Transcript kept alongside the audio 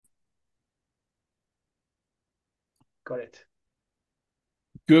Got it.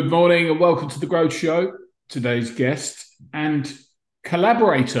 Good morning and welcome to the Growth Show. Today's guest and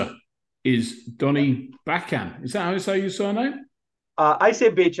collaborator is Yeah. Donnie Bachan. Is that how you say your surname? I say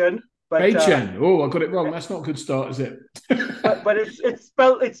Bachan, but Bachan. Oh, I got it wrong. That's not a good start, is it? but it's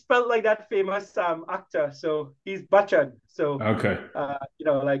spelled like that famous actor. So he's Bachan. So Okay.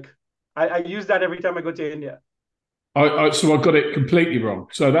 like I use that every time I go to India. So I got it completely wrong.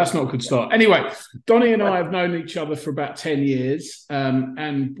 So that's not a good start. Anyway, Donnie and I have known each other for about 10 years,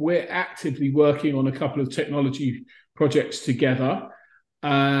 and we're actively working on a couple of technology projects together.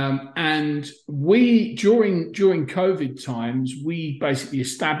 And we during COVID times, we basically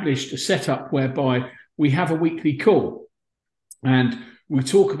established a setup whereby we have a weekly call and we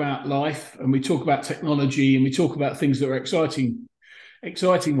talk about life and we talk about technology and we talk about things that are exciting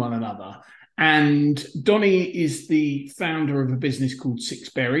one another. And Donnie is the founder of a business called Six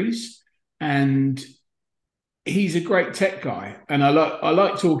Berries, and he's a great tech guy. And I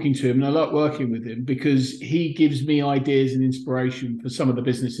like talking to him and I like working with him because he gives me ideas and inspiration for some of the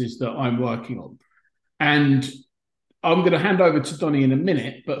businesses that I'm working on. And I'm going to hand over to Donnie in a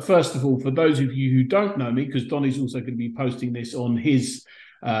minute. But first of all, for those of you who don't know me, because Donnie's also going to be posting this on his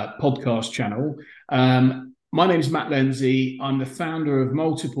podcast channel, my name is Matt Lindsay. I'm the founder of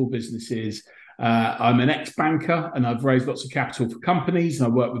multiple businesses. I'm an ex-banker and I've raised lots of capital for companies and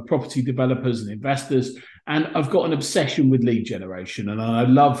I work with property developers and investors. And I've got an obsession with lead generation and I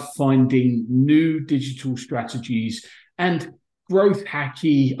love finding new digital strategies and growth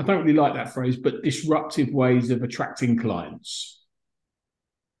hacky, I don't really like that phrase, but disruptive ways of attracting clients.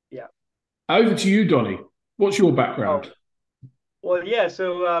 Yeah. Over to you, Donnie. What's your Oh, background? well, yeah.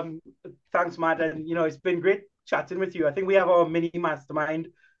 So thanks, Matt, and it's been great chatting with you. I think we have our mini mastermind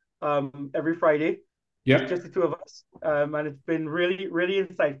every Friday, just Yep. the two of us, and it's been really really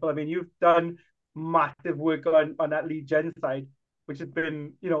insightful. I mean, you've done massive work on that lead gen side, which has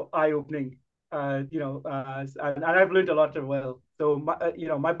been eye opening. And I've learned a lot as well. So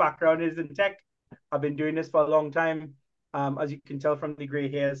my background is in tech. I've been doing this for a long time, as you can tell from the gray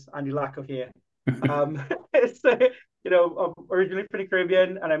hairs and the lack of hair. Um, so, I'm originally from the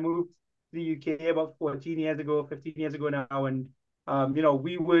Caribbean, and I moved to the UK about 14 years ago, 15 years ago now, and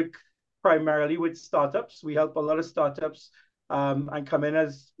we work primarily with startups. We help a lot of startups and come in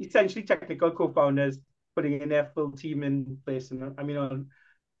as essentially technical co-founders, putting in their full team in place. And I mean,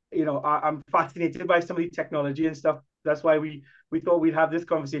 I'm fascinated by some of the technology and stuff. That's why we thought we'd have this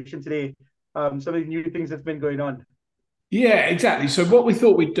conversation today. Some of the new things that's been going on. Yeah, exactly. So what we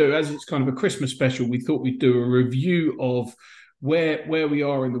thought we'd do, as it's kind of a Christmas special, we thought we'd do a review of where we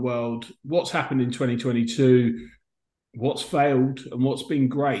are in the world, what's happened in 2022, what's failed, and what's been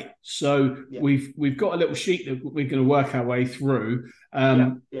great. So Yeah, we've got a little sheet that we're going to work our way through.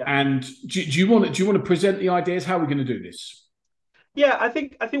 yeah, yeah, And do you want to present the ideas? How are we going to do this? yeah. I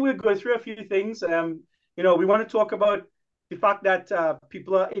think we'll go through a few things. We want to talk about the fact that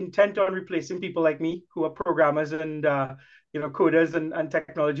people are intent on replacing people like me, who are programmers and coders and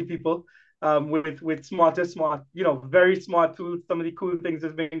technology people, with smart, very smart tools. Some of the cool things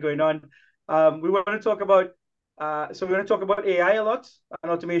that's been going on. We want to talk about so we're going to talk about AI a lot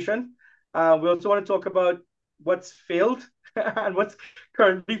and automation. We also want to talk about what's failed and what's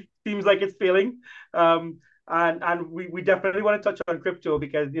currently seems like it's failing. And we definitely want to touch on crypto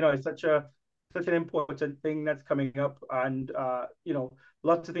because it's such an important thing that's coming up, and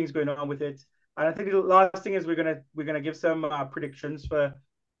lots of things going on with it. And I think the last thing is we're gonna give some predictions for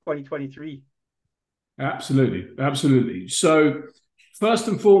 2023. Absolutely, absolutely. So first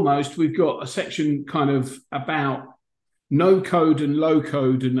and foremost, we've got a section kind of about no code and low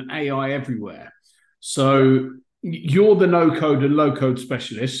code and AI everywhere. Yeah. So you're the no code and low code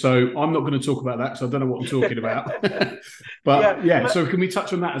specialist. So I'm not going to talk about that because I don't know what I'm talking about. Yeah. But yeah, Well, so can we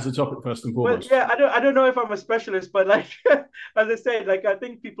touch on that as a topic first and well, foremost? yeah, I don't know if I'm a specialist, but like as I said, like I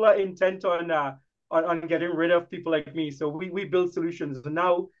think people are intent on getting rid of people like me. So we build solutions, and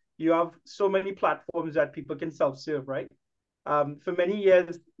now you have so many platforms that people can self-serve, right? For many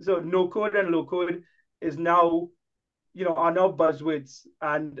years, so no code and low code is now are now buzzwords.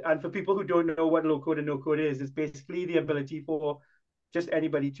 And for people who don't know what low code and no code is, it's basically the ability for just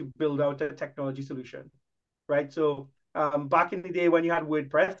anybody to build out a technology solution, right? So back in the day when you had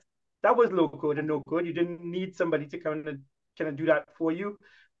WordPress, that was low code and no code. You didn't need somebody to kind of do that for you.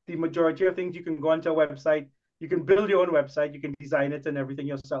 The majority of things, you can go onto a website, you can build your own website, you can design it and everything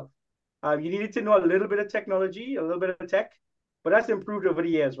yourself. You needed to know a little bit of technology, a little bit of tech, but that's improved over the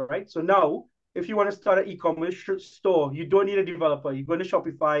years, right? So now, if you want to start an e-commerce store, you don't need a developer. You go to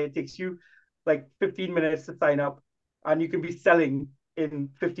Shopify, it takes you like 15 minutes to sign up, and you can be selling in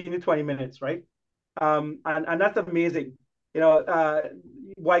 15 to 20 minutes, right? And that's amazing. You know,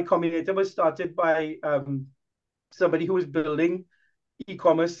 Y Combinator was started by somebody who was building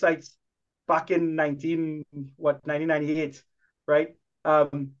e-commerce sites back in 1998, right?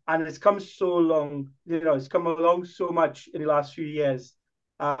 And it's come so long, it's come along so much in the last few years.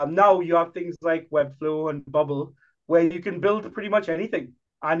 Now you have things like Webflow and Bubble, where you can build pretty much anything,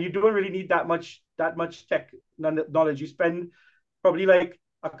 and you don't really need that much tech knowledge. You spend probably like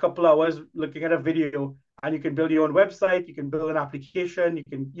a couple hours looking at a video, and you can build your own website. You can build an application.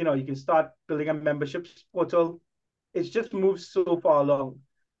 You can start building a memberships portal. It's just moved so far along.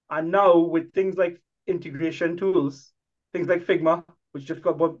 And now with things like integration tools, things like Figma, which just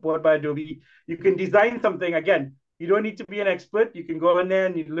got bought by Adobe, you can design something. Again, you don't need to be an expert. You can go in there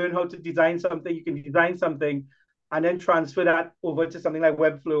and you learn how to design something. You can design something and then transfer that over to something like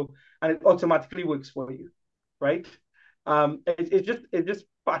Webflow, and it automatically works for you, right? It's just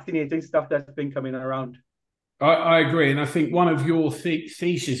fascinating stuff that's been coming around. I agree, and I think one of your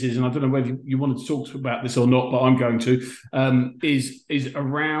theses is, and I don't know whether you wanted to talk about this or not, but I'm going to, is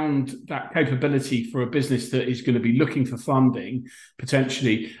around that capability for a business that is going to be looking for funding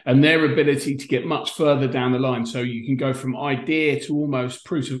potentially, and their ability to get much further down the line. So you can go from idea to almost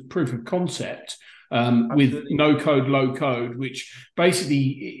proof of concept. With no code, low code, which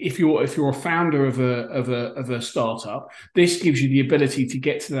basically, if you're a founder of a startup, this gives you the ability to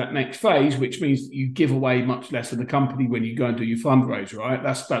get to that next phase, which means that you give away much less of the company when you go and do your fundraise, right?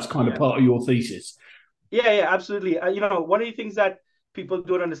 That's kind of part of your thesis. Yeah, absolutely. One of the things that people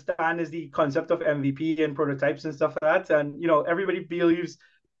don't understand is the concept of MVP and prototypes and stuff like that. And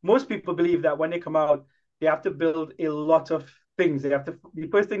most people believe that when they come out, they have to build a lot of things. The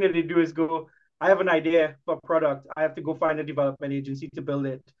first thing that they do is go, I have an idea for a product. I have to go find a development agency to build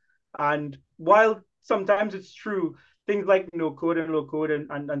it. And while sometimes it's true, things like no code and low code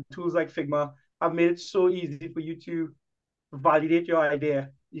and tools like Figma have made it so easy for you to validate your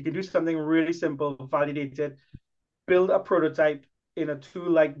idea. You can do something really simple, validate it, build a prototype in a tool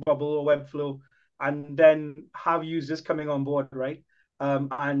like Bubble or Webflow, and then have users coming on board, right?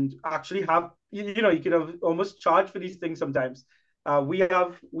 And actually have, you can have almost charge for these things sometimes. We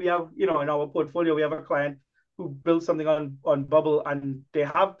have in our portfolio, we have a client who built something on Bubble, and they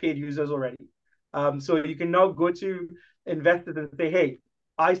have paid users already. So you can now go to investors and say, hey,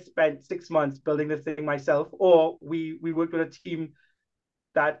 I spent 6 months building this thing myself, or we worked with a team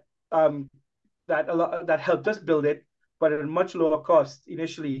that that helped us build it, but at a much lower cost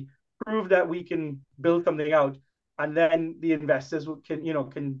initially. Prove that we can build something out, and then the investors can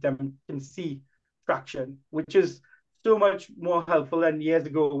see traction, which is so much more helpful than years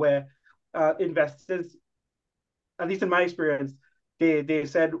ago, where investors, at least in my experience, they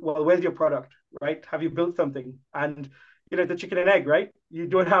said, well, where's your product, right? Have you built something? And the chicken and egg, right? You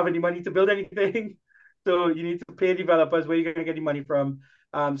don't have any money to build anything, so you need to pay developers. Where you're going to get the money from?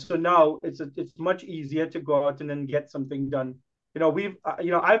 So now it's much easier to go out and then get something done.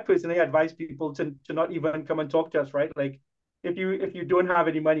 I personally advise people to not even come and talk to us, right? Like, if you don't have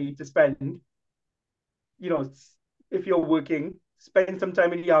any money to spend, you know, if you're working, spend some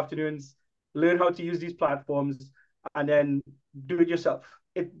time in the afternoons, learn how to use these platforms, and then do it yourself.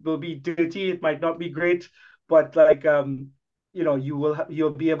 It will be dirty. It might not be great, but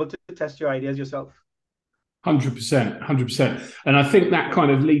you'll be able to test your ideas yourself. 100%, 100%. And I think that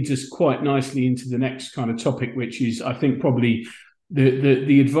kind of leads us quite nicely into the next kind of topic, which is, I think, probably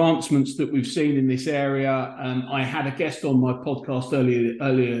the advancements that we've seen in this area. I had a guest on my podcast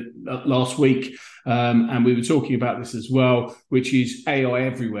earlier last week, and we were talking about this as well, which is AI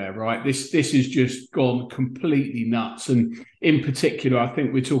everywhere, right? This has just gone completely nuts. And in particular, I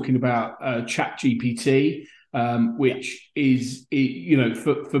think we're talking about ChatGPT, which is,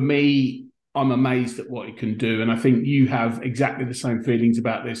 for me, I'm amazed at what it can do. And I think you have exactly the same feelings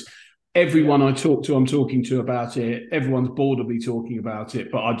about this. Everyone I talk to, I'm talking to about it. Everyone's bored of me talking about it,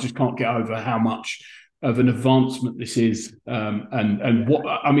 but I just can't get over how much of an advancement this is. What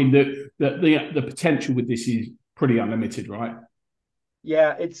I mean, the potential with this is pretty unlimited, right?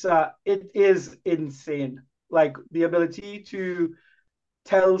 Yeah, it is insane. Like, the ability to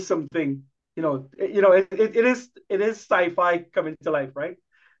tell something, it is sci-fi coming to life, right?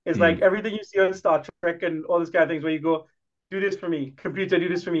 It's like everything you see on Star Trek and all these kind of things, where you go, do this for me, computer, do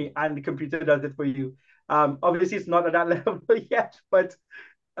this for me, and the computer does it for you. Obviously, it's not at that level yet, but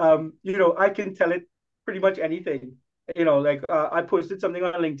I can tell it pretty much anything. Like, I posted something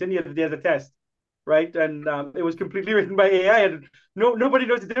on LinkedIn the other day as a test, right? And it was completely written by AI, and nobody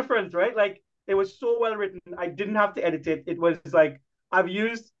knows the difference, right? Like, it was so well written. I didn't have to edit it. It was like, I've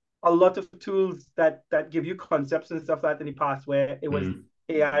used a lot of tools that give you concepts and stuff like that in the past, where it was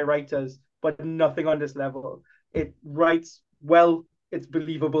AI writers, but nothing on this level. It writes well, it's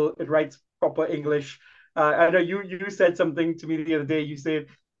believable, it writes proper English. I know you said something to me the other day. You said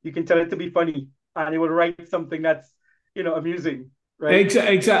you can tell it to be funny, and it will write something that's amusing, right?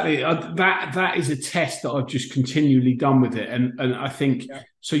 Exactly. That is a test that I've just continually done with it, and I think Yeah,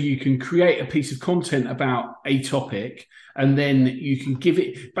 so. You can create a piece of content about a topic, and then you can give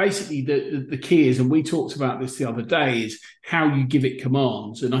it. Basically, the key is, and we talked about this the other day, is how you give it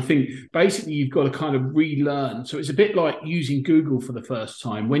commands. And I think basically you've got to kind of relearn. So it's a bit like using Google for the first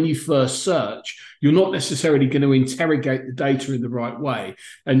time. When you first search, you're not necessarily going to interrogate the data in the right way.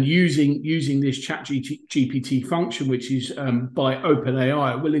 And using this chat GPT function, which is by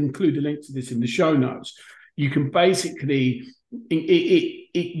OpenAI, we'll include a link to this in the show notes. You can basically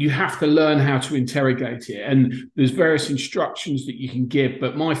you have to learn how to interrogate it, and there's various instructions that you can give,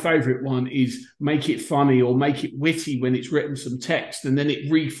 but my favorite one is make it funny or make it witty when it's written some text, and then it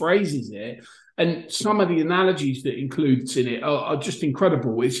rephrases it. And some of the analogies that includes in it are just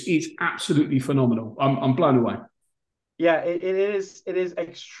incredible. It's absolutely phenomenal. I'm blown away. yeah, it is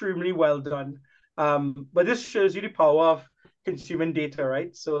extremely well done. But this shows you the power of consuming data,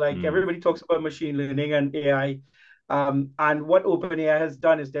 right? So like everybody talks about machine learning and AI. And what OpenAI has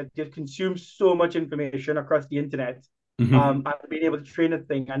done is that they've consumed so much information across the internet, and been able to train a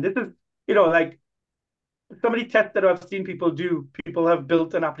thing. And this is, like some of the tests that I've seen people do. People have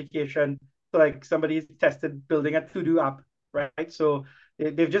built an application. So like somebody's tested building a to-do app, right? So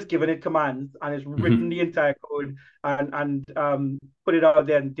they've just given it commands and it's written the entire code and put it out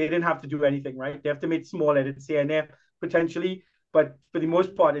there. And they didn't have to do anything, right? They have to make small edits here and there potentially, but for the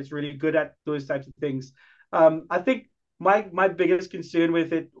most part, it's really good at those types of things. I think my biggest concern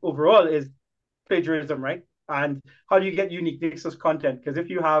with it overall is plagiarism, right? And how do you get uniqueness of content? Because if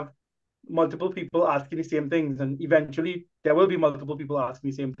you have multiple people asking the same things, and eventually there will be multiple people asking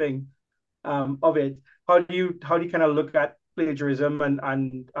the same thing of it. How do you kind of look at plagiarism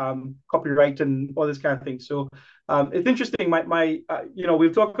and copyright and all this kind of thing? So it's interesting.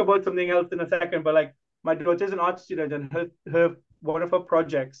 We'll talk about something else in a second, but like my daughter's an art student, and her one of her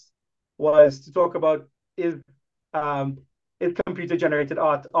projects was to talk about um is computer generated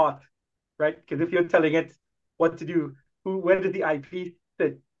art, right? Because if you're telling it what to do, where did the IP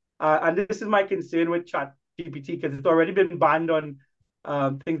sit? And this is my concern with Chat GPT because it's already been banned on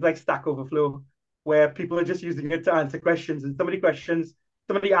things like Stack Overflow, where people are just using it to answer questions, and some of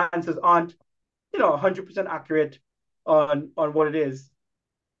the answers aren't, 100% accurate on what it is.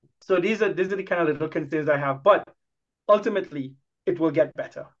 So these are the kind of little concerns I have, but ultimately it will get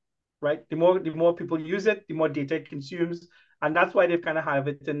better, right? The more people use it, the more data it consumes, and that's why they've kind of have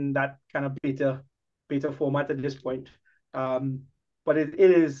it in that kind of beta format at this point. But it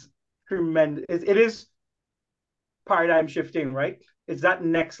is tremendous. It is paradigm shifting, right? It's that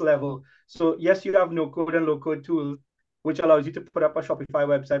next level. So yes, you have no code and low code tools, which allows you to put up a Shopify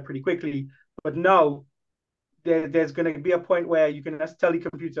website pretty quickly. But now there's going to be a point where you can just tell the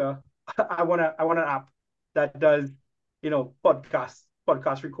computer, I want an app that does,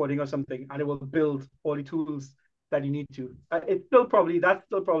 podcast recording or something, and it will build all the tools that you need to. That's still probably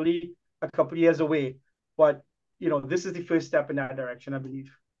a couple of years away, but this is the first step in that direction, I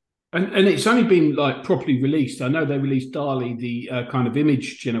believe. And it's only been like properly released. I know they released Dali, the kind of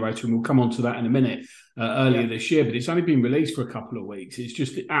image generator, and we'll come on to that in a minute earlier this year. But it's only been released for a couple of weeks. It's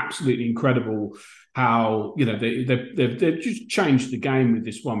just absolutely incredible how they've just changed the game with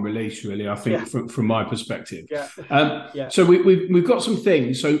this one release. Really, I think from my perspective. Yeah. So we've got some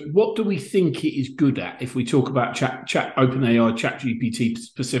things. So what do we think it is good at? If we talk about chat OpenAI, Chat GPT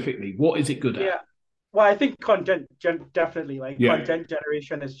specifically, what is it good at? Yeah. Well, I think definitely, like content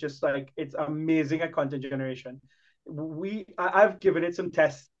generation is just like, it's amazing at content generation. I've given it some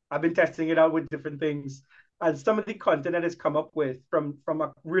tests. I've been testing it out with different things, and some of the content that has come up with from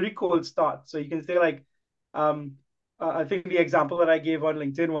a really cold start. So you can say like, I think the example that I gave on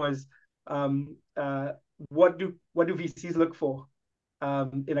LinkedIn was, what do VCs look for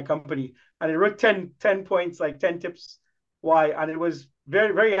in a company, and it wrote 10 points, like 10 tips why, and it was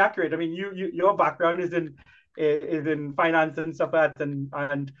very, very accurate. I mean, your background is in finance and stuff like that,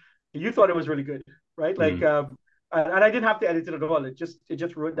 and you thought it was really good, right? Like, and I didn't have to edit it at all. It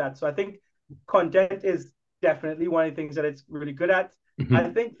just wrote that. So I think content is definitely one of the things that it's really good at. I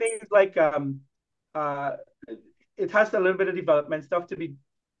think things like it has a little bit of development stuff to be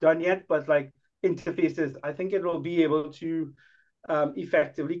done yet, but like interfaces, I think it will be able to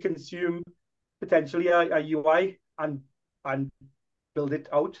effectively consume potentially a UI and build it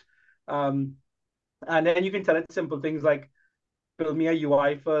out. And then you can tell it simple things like build me a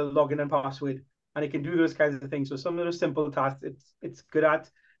UI for login and password, and it can do those kinds of things. So some of those simple tasks it's good at.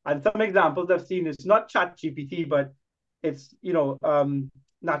 And some examples I've seen is not Chat GPT, but it's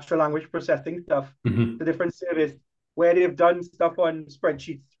natural language processing stuff, Mm-hmm. the different service where they've done stuff on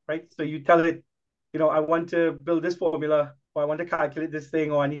spreadsheets, right? So you tell it, I want to build this formula, or I want to calculate this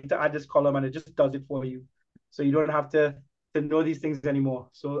thing, or I need to add this column, and it just does it for you. So you don't have to know these things anymore.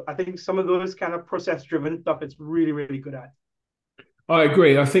 So I think some of those kind of process driven stuff it's really, really good at. I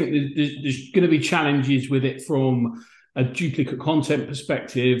agree. I think there's going to be challenges with it from a duplicate content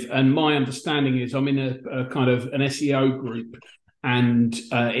perspective. And my understanding is I'm in a kind of an SEO group, and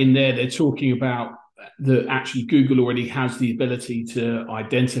in there they're talking about that actually Google already has the ability to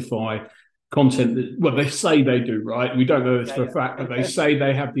identify content that, well, they say they do, right? We don't know this for a fact, but they say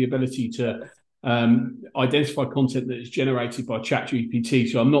they have the ability to identify content that is generated by ChatGPT.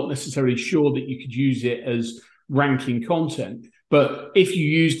 So I'm not necessarily sure that you could use it as ranking content. But if you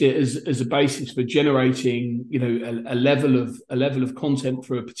used it as a basis for generating, a level of content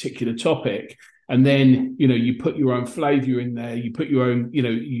for a particular topic, and then you put your own flavor in there, you put your own, you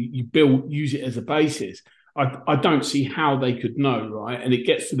use it as a basis. I don't see how they could know, right? And it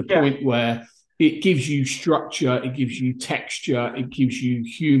gets to the point where it gives you structure, it gives you texture, it gives you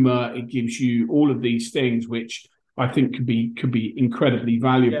humor, it gives you all of these things, which I think could be incredibly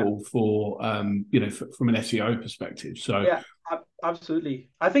valuable for from an SEO perspective. So absolutely.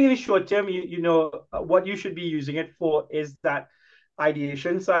 I think in the short term, what you should be using it for is that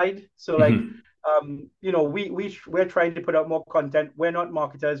ideation side. So like, we're trying to put out more content. We're not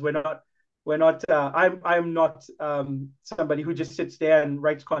marketers. We're not. I'm not somebody who just sits there and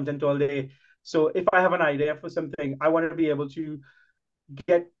writes content all day. So if I have an idea for something, I want to be able to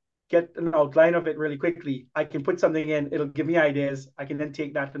get an outline of it really quickly. I can put something in, it'll give me ideas. I can then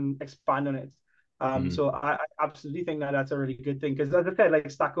take that and expand on it. So I absolutely think that that's a really good thing because, as I said, like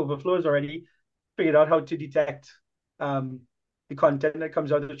Stack Overflow has already figured out how to detect the content that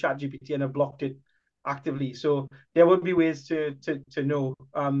comes out of ChatGPT and have blocked it actively. So there will be ways to know.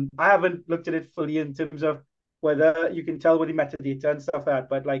 I haven't looked at it fully in terms of whether you can tell with the metadata and stuff like that,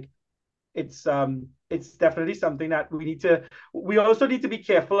 but like it's definitely something that we also need to be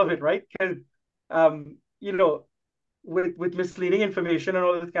careful of it, right? Because with misleading information and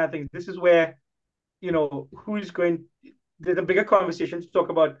all those kind of things, this is where there's a bigger conversation to talk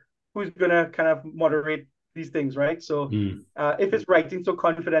about who's going to kind of moderate these things, right? So if it's writing so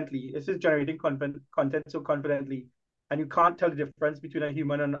confidently, if it's generating content so confidently, and you can't tell the difference between a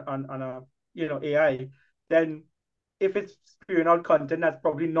human and a AI, then if it's spewing out content that's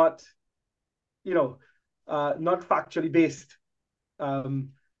probably not not factually based,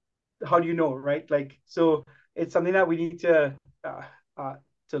 how do you know, right? Like, so it's something that we need to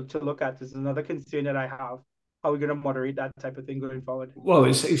look at. This is another concern that I have. How are we going to moderate that type of thing going forward? Well,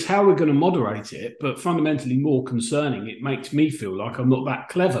 it's how we're going to moderate it, but fundamentally more concerning. It makes me feel like I'm not that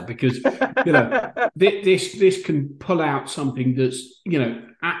clever because this can pull out something that's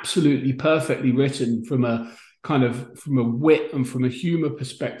absolutely perfectly written from a wit and from a humor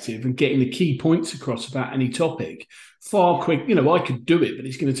perspective, and getting the key points across about any topic far quick. I could do it, but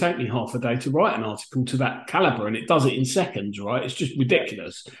it's going to take me half a day to write an article to that caliber, and it does it in seconds, right? It's just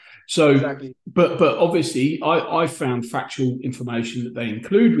ridiculous. So, exactly. But obviously, I found factual information that they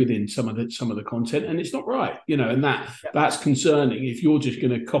include within some of the content, and it's not right, and that's concerning. If you're just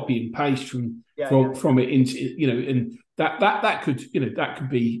going to copy and paste from it into, and that could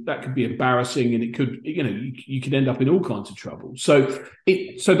be embarrassing, and it could, you could end up in all kinds of trouble. So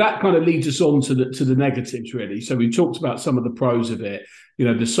that kind of leads us on to the negatives, really. So we talked about some of the pros of it.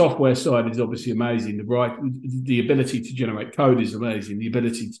 The software side is obviously amazing. The ability to generate code is amazing. The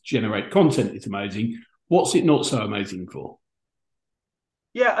ability to generate content is amazing. What's it not so amazing for?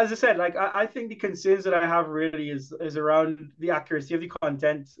 Yeah, as I said, like I think the concerns that I have really is around the accuracy of the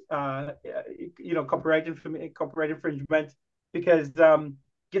content, copyright infringement, because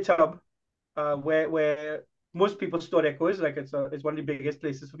GitHub, where most people store their code, like it's one of the biggest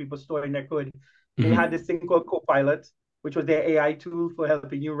places for people storing their code. They had this thing called Copilot, which was their AI tool for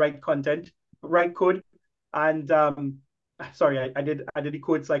helping you write code. And sorry, I did the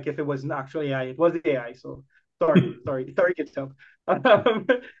codes like if it wasn't actual AI, it was AI. So sorry, GitHub.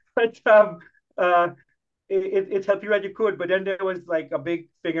 It helped you write your code, but then there was like a big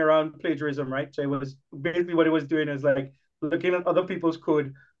thing around plagiarism, right? So it was basically what it was doing is like looking at other people's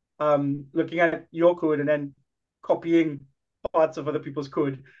code, looking at your code, and then copying parts of other people's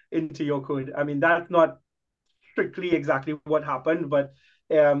code into your code. I mean, that's not strictly exactly what happened, but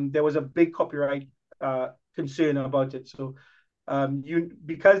there was a big copyright concern about it. So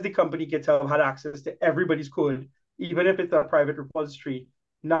because the company GitHub had access to everybody's code, even if it's a private repository,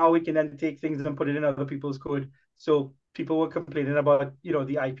 now we can then take things and put it in other people's code. So people were complaining about,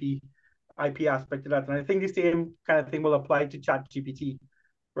 the IP aspect of that. And I think the same kind of thing will apply to Chat GPT,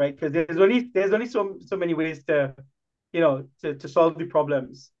 right? Because there's only so many ways to, to solve the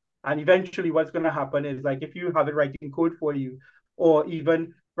problems. And eventually what's going to happen is, like, if you have it writing code for you, or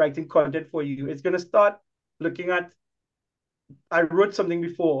even writing content for you, it's going to start looking at, I wrote something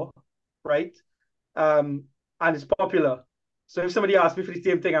before, right? And it's popular. So if somebody asks me for the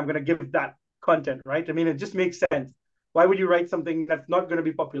same thing, I'm going to give that content, right? I mean, it just makes sense. Why would you write something that's not going to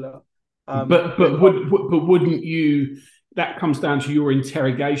be popular? But wouldn't you? That comes down to your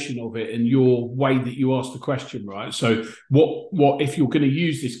interrogation of it and your way that you ask the question, right? So what if you're going to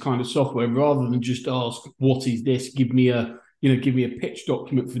use this kind of software, rather than just ask, what is this? Give me a pitch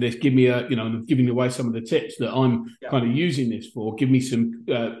document for this. Give me and I'm giving away some of the tips that I'm kind of using this for. Give me some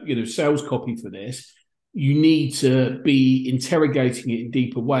sales copy for this. You need to be interrogating it in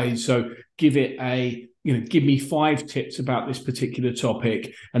deeper ways. So give it give me 5 tips about this particular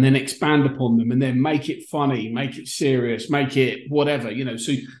topic, and then expand upon them, and then make it funny, make it serious, make it whatever,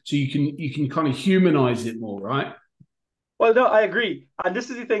 so you can kind of humanize it more, right? Well, no, I agree. And this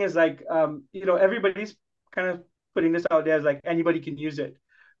is the thing, is like, everybody's kind of putting this out there as like anybody can use it.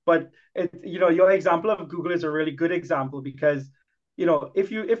 But your example of Google is a really good example, because,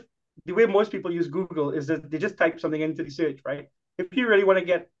 if the way most people use Google is that they just type something into the search, right? If you really want to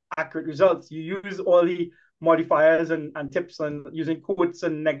get accurate results, you use all the modifiers and tips, and using quotes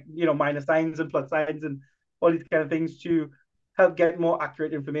and minus signs and plus signs and all these kind of things to help get more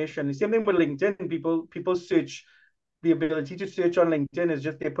accurate information. The same thing with LinkedIn. People search. The ability to search on LinkedIn is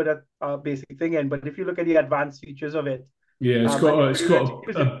just, they put a basic thing in, but if you look at the advanced features of it, yeah, it's got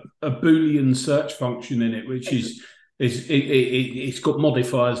a Boolean search function in it, which it's got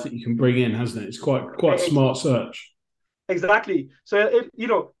modifiers that you can bring in, hasn't it? It's quite smart search. Exactly. So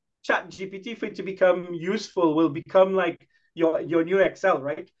Chat GPT, for it to become useful, will become like your new Excel,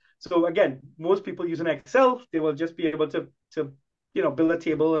 right? So again, most people using Excel, they will just be able to build a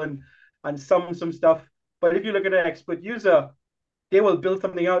table and sum some stuff. But if you look at an expert user, they will build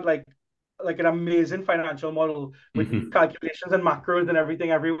something out like an amazing financial model with calculations and macros and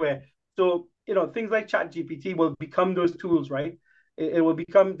everything everywhere. So things like Chat GPT will become those tools, right? It will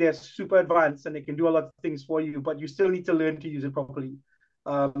become, they're super advanced and they can do a lot of things for you, but you still need to learn to use it properly.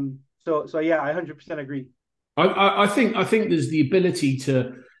 So yeah, I 100% agree. I think there's the ability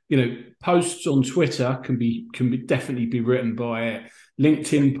to, posts on Twitter can definitely be written by it.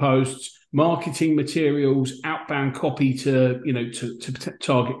 LinkedIn posts, marketing materials, outbound copy to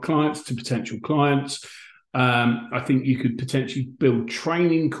target clients, to potential clients. I think you could potentially build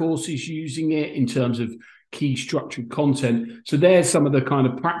training courses using it in terms of key structured content. So there's some of the kind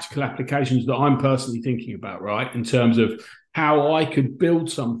of practical applications that I'm personally thinking about, right? In terms of how I could build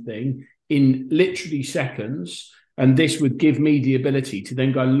something in literally seconds, and this would give me the ability to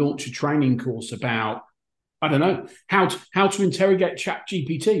then go and launch a training course about, I don't know, how to interrogate Chat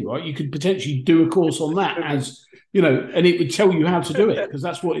GPT, right? You could potentially do a course on that, as and it would tell you how to do it, because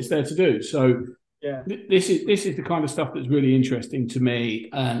that's what it's there to do. So yeah, this is the kind of stuff that's really interesting to me,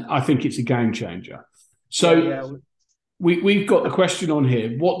 and I think it's a game changer. So yeah. we've got the question on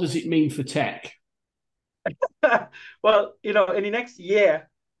here. What does it mean for tech? Well, in the next year,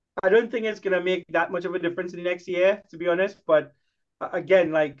 I don't think it's going to make that much of a difference in the next year, to be honest. But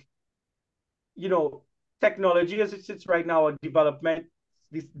again, like, technology as it sits right now, or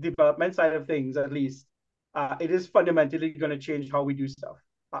this development side of things, at least, it is fundamentally going to change how we do stuff.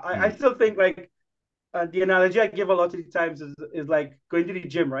 I still think, like, the analogy I give a lot of the times is like going to the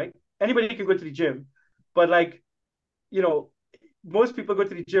gym, right? Anybody can go to the gym, but like, most people go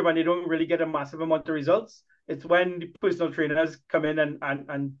to the gym and they don't really get a massive amount of results. It's when the personal trainers come in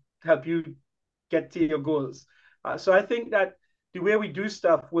and help you get to your goals. So I think that the way we do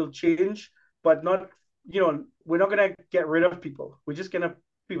stuff will change, but not, we're not going to get rid of people.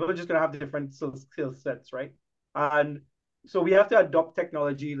 People are just going to have different skill sets, right? And so we have to adopt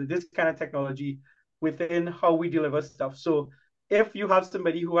technology, this kind of technology, within how we deliver stuff. So if you have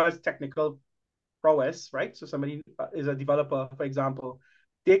somebody who has technical prowess, right? So somebody is a developer, for example,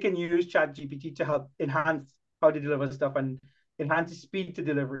 they can use Chat GPT to help enhance how they deliver stuff and enhance the speed to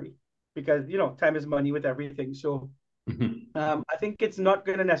delivery, because time is money with everything. So I think it's not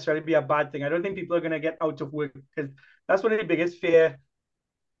going to necessarily be a bad thing. I don't think people are going to get out of work, because that's one of the biggest fears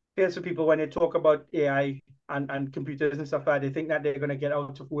for people when they talk about AI and computers and stuff like that. They think that they're going to get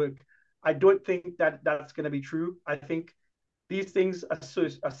out of work. I don't think that that's going to be true. I think these things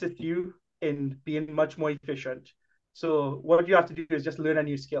assist you in being much more efficient. So what you have to do is just learn a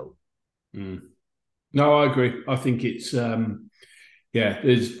new skill. No, I agree. I think it's Yeah,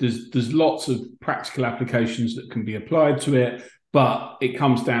 there's lots of practical applications that can be applied to it, but it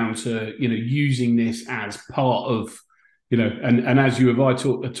comes down to using this as part of and as you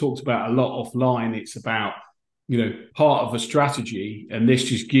have talked about a lot offline, it's about part of a strategy, and this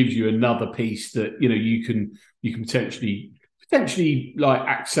just gives you another piece that you can potentially like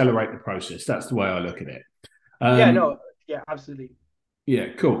accelerate the process. That's the way I look at it. Yeah, no, yeah, absolutely.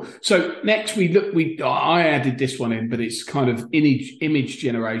 Yeah, cool. So next I added this one in, but it's kind of image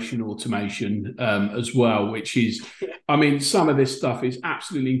generation automation as well, which is, Yeah, I mean, some of this stuff is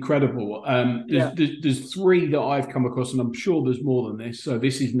absolutely incredible. yeah, There's three that I've come across, and I'm sure there's more than this. So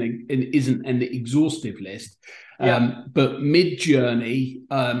this isn't an exhaustive list. yeah, But Midjourney,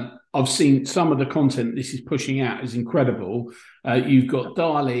 I've seen some of the content this is pushing out is incredible. You've got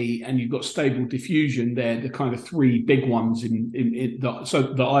Donnie and you've got Stable Diffusion. They're the kind of three big ones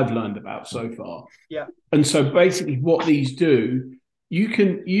that I've learned about so far. yeah, And so basically what these do, you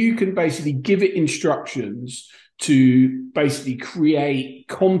can basically give it instructions to basically create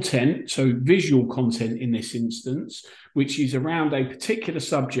content, so visual content in this instance, which is around a particular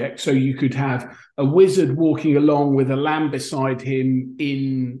subject. So you could have a wizard walking along with a lamb beside him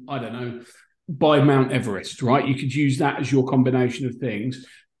in, I don't know, by Mount Everest, right? You could use that as your combination of things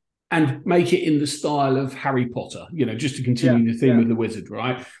and make it in the style of Harry Potter, just to yeah, continue the theme yeah, of the wizard,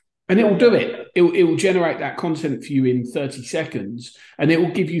 right? And it yeah, will yeah, do it. It will generate that content for you in 30 seconds, and it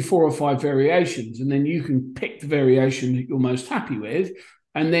will give you 4 or 5 variations. And then you can pick the variation that you're most happy with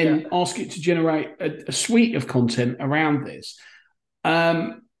and yeah, then ask it to generate a suite of content around this.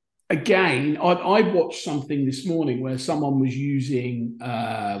 Again, I watched something this morning where someone was using,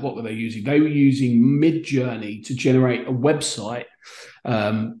 what were they using? They were using Midjourney to generate a website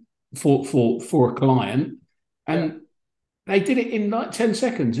for a client. yeah, And they did it in like 10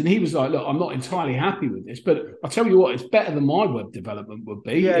 seconds. And he was like, look, I'm not entirely happy with this, but I'll tell you what, it's better than my web development would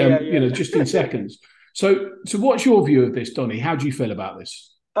be, yeah, yeah, yeah. just in seconds. So what's your view of this, Donnie? How do you feel about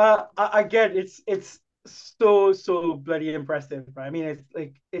this? Again, it's so bloody impressive, right? I mean, it's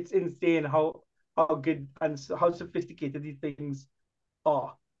like it's insane how good and how sophisticated these things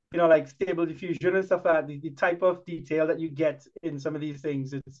are. Like Stable Diffusion and stuff like that. The type of detail that you get in some of these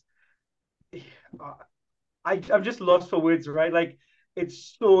things, uh, I'm just lost for words, right? Like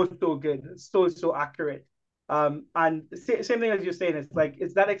it's so good, it's so accurate. And same thing as you're saying, it's like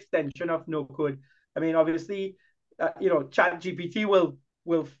it's that extension of no code. I mean, obviously, Chat GPT will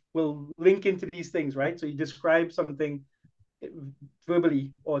link into these things, right? So you describe something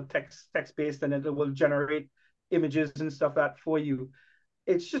verbally or text based, and it will generate images and stuff like that for you.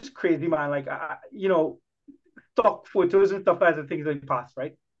 It's just crazy, man. Like stock photos and stuff as the things in the past,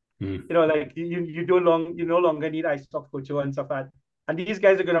 right? Mm. Like you no longer need iStock photo and stuff like that. And these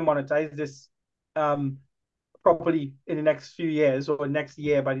guys are gonna monetize this properly in the next few years or next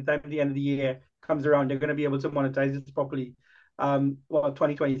year. By the time the end of the year comes around, they're gonna be able to monetize this properly.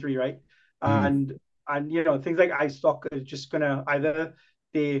 2023, right? Mm. And things like iStock is just gonna either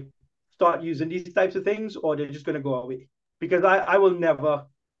they start using these types of things or they're just gonna go away. Because I will never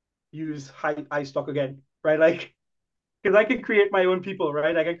use iStock again, right? Like because I can create my own people,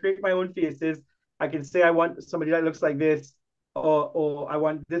 right? I can create my own faces. I can say I want somebody that looks like this, or I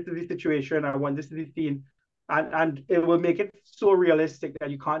want this to be the situation. I want this to be the scene, and it will make it so realistic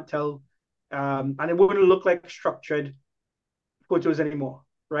that you can't tell, and it wouldn't look like structured photos anymore,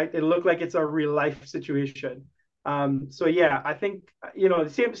 right? It'll look like it's a real life situation. So yeah, I think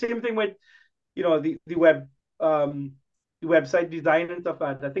same thing with the web the website design and stuff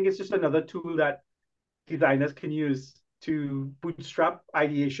like that. I think it's just another tool that designers can use to bootstrap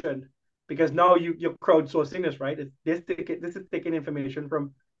ideation because now you're crowdsourcing this, right? This is taking information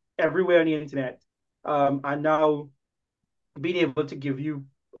from everywhere on the internet, and now being able to give you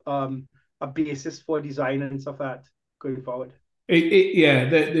a basis for design and stuff like that going forward. Yeah,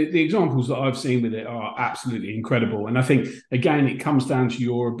 the examples that I've seen with it are absolutely incredible. And I think, again, it comes down to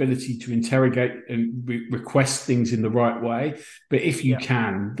your ability to interrogate and request things in the right way. But if you Yeah,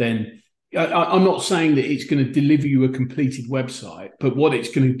 can, then I'm not saying that it's going to deliver you a completed website, but what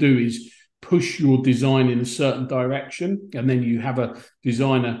it's going to do is push your design in a certain direction. And then you have a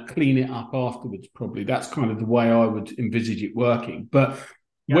designer clean it up afterwards, probably. That's kind of the way I would envisage it working. But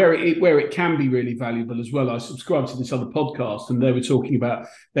yeah, where it can be really valuable as well. I subscribe to this other podcast, and they were talking about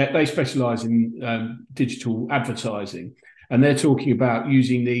that they specialize in digital advertising, and they're talking about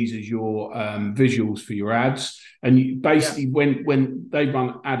using these as your visuals for your ads. And yeah, basically, when they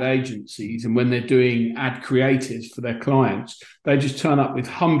run ad agencies and when they're doing ad creatives for their clients, they just turn up with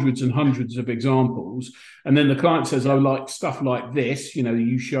hundreds and hundreds of examples, and then the client says, "Oh, like stuff like this."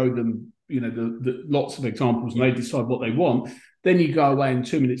 You show them, the lots of examples, and they decide what they want. Then you go away, and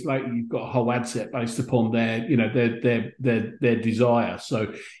 2 minutes later, you've got a whole ad set based upon their, you know, their desire.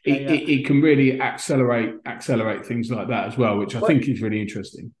 So it can really accelerate things like that as well, which I think is really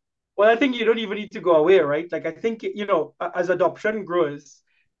interesting. Well, I think you don't even need to go away, right? Like I think, as adoption grows,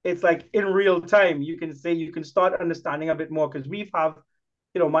 it's like in real time, you can start understanding a bit more because we've have,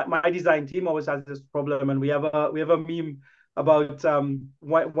 my design team always has this problem, and we have a meme about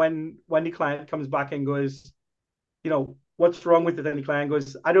when the client comes back and goes, what's wrong with it? And the client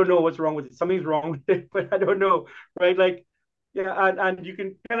goes, I don't know what's wrong with it. Something's wrong with it, but I don't know, right? Like, yeah, and you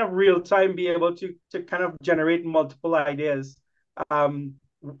can kind of real time be able to kind of generate multiple ideas um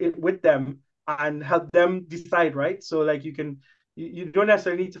with them and help them decide, right? So like you don't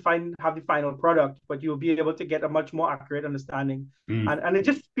necessarily need to have the final product, but you'll be able to get a much more accurate understanding. Mm. And it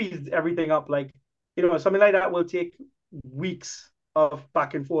just speeds everything up. Like, something like that will take weeks of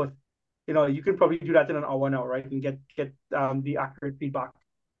back and forth. You can probably do that in an hour now, right? And get the accurate feedback.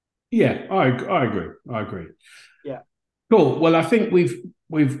 Yeah, I agree. I agree. Yeah. Cool. Well, I think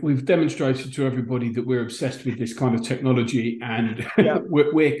we've demonstrated to everybody that we're obsessed with this kind of technology, and Yeah.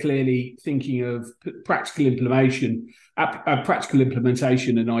 we're clearly thinking of practical implementation,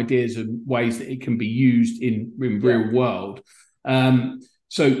 and ideas and ways that it can be used in real world.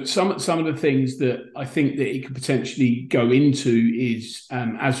 So some of the things that I think that it could potentially go into is,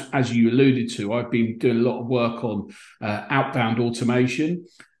 as you alluded to, I've been doing a lot of work on outbound automation,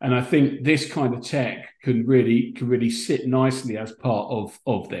 and I think this kind of tech can really sit nicely as part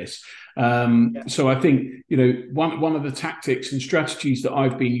of this. So I think, one of the tactics and strategies that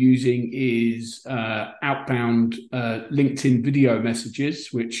I've been using is outbound LinkedIn video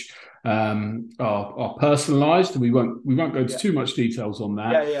messages, which are personalized. We won't go into too much details on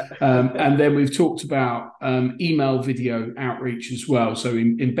that. And then we've talked about email video outreach as well. So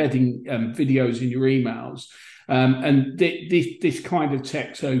embedding videos in your emails. And this kind of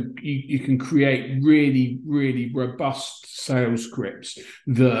tech, so you can create really, really robust sales scripts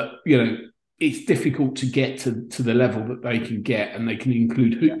that, it's difficult to get to the level that they can get, and they can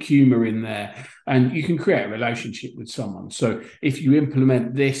include humor in there, and you can create a relationship with someone. So if you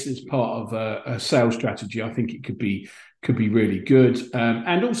implement this as part of a sales strategy, I think it could be really good.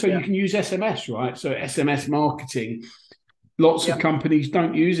 And also you can use SMS, right? So SMS marketing. Lots of companies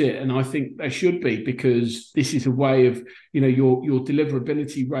don't use it, and I think they should be, because this is a way of, your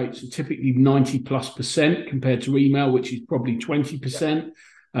deliverability rates are typically 90+% compared to email, which is probably 20%.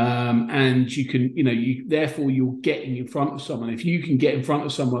 And you can, therefore you're getting in front of someone. If you can get in front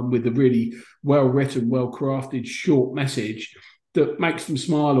of someone with a really well-written, well-crafted, short message that makes them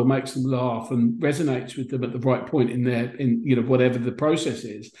smile or makes them laugh and resonates with them at the right point in whatever the process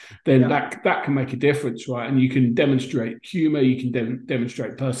is, then that can make a difference, right? And you can demonstrate humor, you can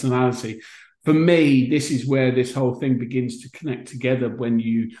demonstrate personality. For me, this is where this whole thing begins to connect together, when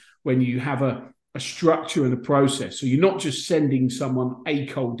you have a structure and a process. So you're not just sending someone a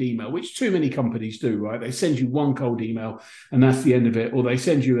cold email, which too many companies do, right? They send you one cold email and that's the end of it, or they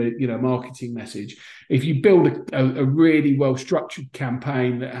send you a marketing message. If you build a really well-structured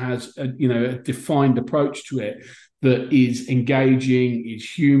campaign that has a defined approach to it, that is engaging, is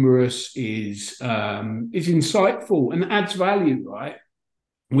humorous, is insightful and adds value, right?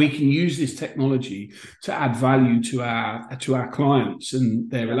 We can use this technology to add value to our clients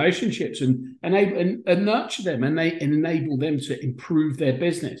and their relationships, and nurture them, and enable them to improve their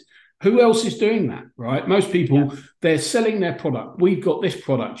business. Who else is doing that, right? Most people, they're selling their product. We've got this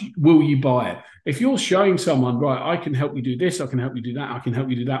product. Will you buy it? If you're showing someone, right, I can help you do this, I can help you do that, I can help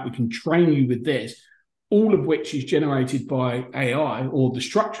you do that, we can train you with this, all of which is generated by AI, or the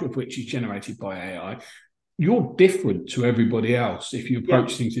structure of which is generated by AI, you're different to everybody else if you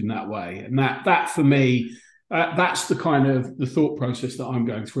approach things in that way. And that for me, that's the kind of the thought process that I'm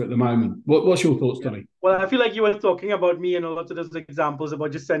going through at the moment. What's your thoughts, Donnie? Well, I feel like you were talking about me and a lot of those examples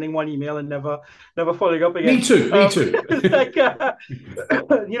about just sending one email and never following up again. Me too. Like,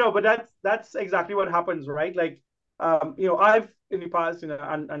 but that's exactly what happens, right? Like, I've in the past,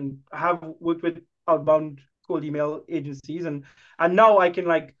 and have worked with outbound cold email agencies, and now I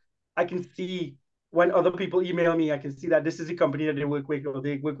can see when other people email me, I can see that this is the company that they work with, or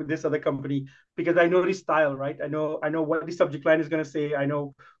they work with this other company, because I know the style, right? I know what the subject line is going to say. I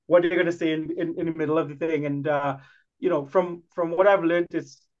know what they're going to say in the middle of the thing. And, from what I've learned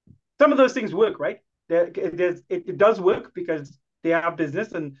is some of those things work, right? It does work because they have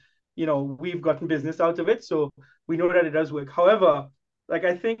business, and, we've gotten business out of it. So we know that it does work. However, like,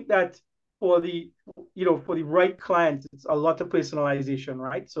 I think that for the right clients, it's a lot of personalization,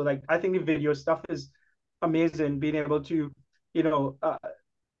 right? So like, I think the video stuff is amazing, being able to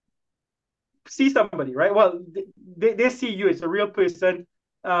see somebody, right? Well, they see you. It's a real person.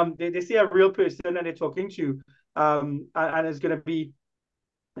 They see a real person and they're talking to you. And it's going to be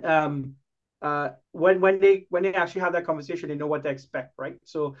when they actually have that conversation, they know what to expect, right?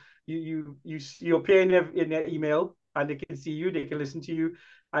 So you appear in their email and they can see you, they can listen to you,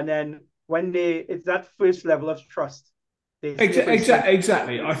 and then when it's that first level of trust. They see a person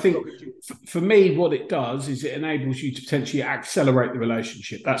Exactly. I think talking to you. for me, what it does is it enables you to potentially accelerate the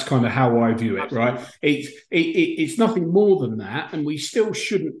relationship. That's kind of how I view it, right? Absolutely. It's nothing more than that, and we still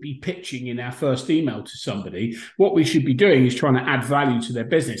shouldn't be pitching in our first email to somebody. What we should be doing is trying to add value to their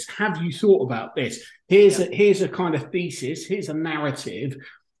business. Have you thought about this? Here's a kind of thesis. Here's a narrative.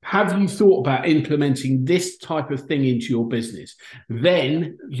 Have you thought about implementing this type of thing into your business?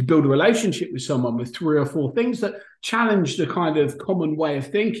 Then you build a relationship with someone with 3 or 4 things that challenge the kind of common way of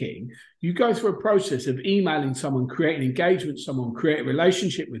thinking. You go through a process of emailing someone, creating engagement with someone, create a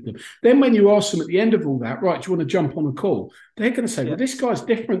relationship with them. Then when you ask them at the end of all that, right, do you want to jump on a call? They're going to say, well, this guy's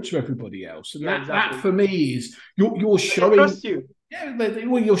different to everybody else. And that for me is you're showing. They trust you. Yeah,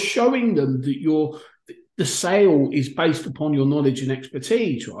 well, you're showing them that the sale is based upon your knowledge and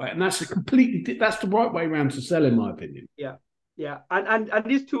expertise, right? And that's the right way around to sell, in my opinion. Yeah. And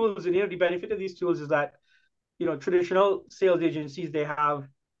these tools, and the benefit of these tools is that traditional sales agencies, they have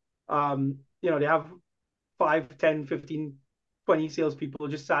they have 5, 10, 15, 20 salespeople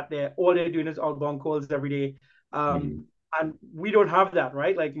just sat there. All they're doing is outbound calls every day. And we don't have that,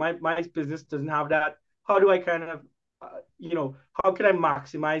 right? Like my business doesn't have that. How do I kind of how can I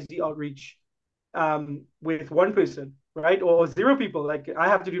maximize the outreach with one person, right? Or 0 people? Like I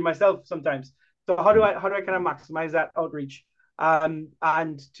have to do myself sometimes. So how do I kind of maximize that outreach?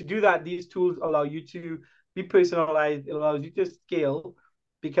 And to do that, these tools allow you to be personalized. It allows you to scale,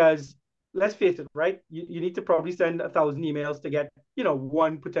 because let's face it, right? You need to probably send 1,000 emails to get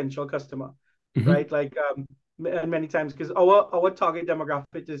one potential customer, right? Like many times, because our target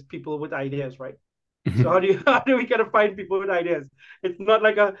demographic is people with ideas, right? So how do we kind of find people with ideas? It's not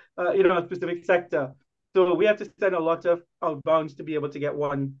like a specific sector. So we have to send a lot of outbounds to be able to get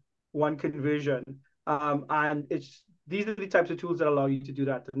one conversion. And these are the types of tools that allow you to do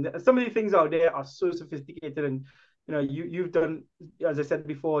that. And some of the things out there are so sophisticated, and you've done, as I said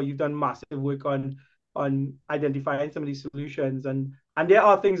before, you've done massive work on identifying some of these solutions, and there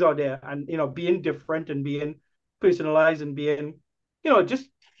are things out there, and being different and being personalized and being just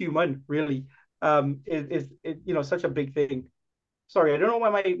human, really, is such a big thing. Sorry, I don't know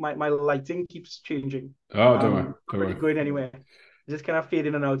why my lighting keeps changing. Oh, don't worry. Don't worry. Going anywhere. Just kind of fade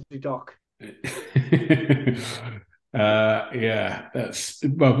in and out as we talk. Yeah, that's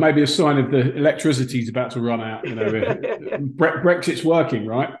maybe a sign of the electricity's about to run out. Brexit's working,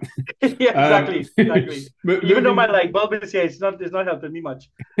 right? Yeah, exactly. Even though my light bulb is here, it's not helping me much.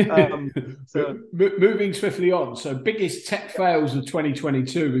 So moving swiftly on. So biggest tech fails of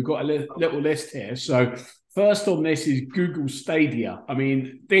 2022. We've got a little list here. So first on this is Google Stadia. I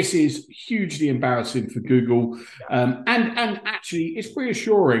mean, this is hugely embarrassing for Google. And actually, it's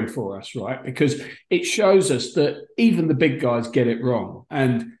reassuring for us, right? Because it shows us that even the big guys get it wrong.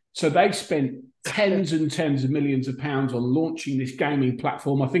 And so they spent tens and tens of millions of pounds on launching this gaming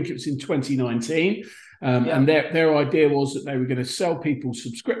platform. I think it was in 2019. And their idea was that they were going to sell people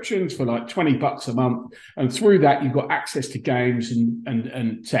subscriptions for like $20 a month. And through that, you've got access to games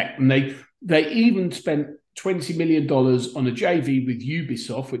and tech. And they even spent $20 million on a JV with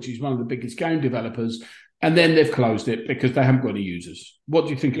Ubisoft, which is one of the biggest game developers, and then they've closed it because they haven't got any users. What do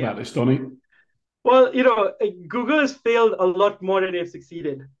you think about this, Donnie? Well, Google has failed a lot more than they've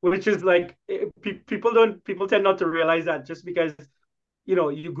succeeded, which is like people tend not to realize that, just because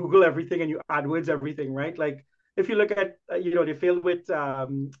you Google everything and you AdWords everything, right? Like if you look at they failed with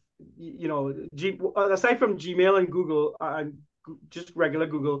aside from Gmail and Google and just regular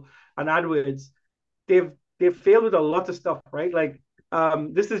Google and AdWords, they've failed with a lot of stuff, right? Like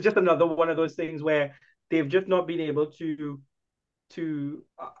this is just another one of those things where they've just not been able to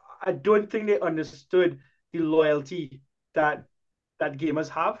I don't think they understood the loyalty that gamers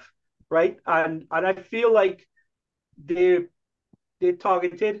have, right? And I feel like they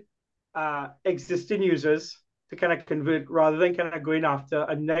targeted existing users to kind of convert, rather than kind of going after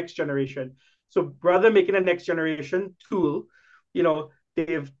a next generation. So rather than making a next generation tool,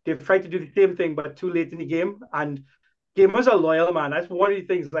 they've tried to do the same thing but too late in the game. And gamers are loyal, man. That's one of the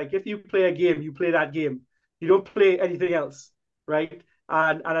things. Like if you play a game, you play that game. You don't play anything else, right?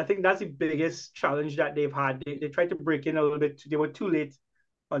 And I think that's the biggest challenge that they've had. They tried to break in a little bit. They were too late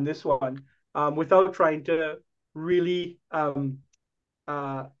on this one, without trying to really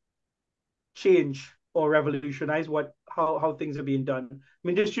change or revolutionize how things are being done. I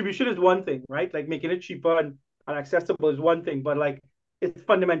mean, distribution is one thing, right? Like making it cheaper and accessible is one thing, but like it's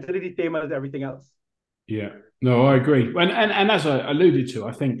fundamentally the same as everything else. Yeah, no, I agree. And as I alluded to,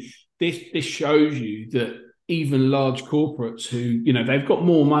 I think this shows you that even large corporates who, they've got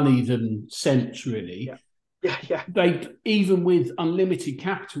more money than sense, really. Yeah. Yeah, yeah. They, even with unlimited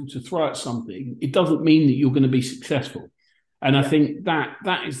capital to throw at something, it doesn't mean that you're going to be successful. And I think that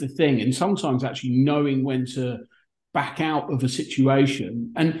is the thing. And sometimes actually knowing when to back out of a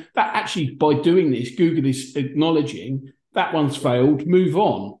situation, and that actually by doing this, Google is acknowledging that one's failed, move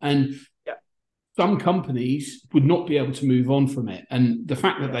on. And some companies would not be able to move on from it. And the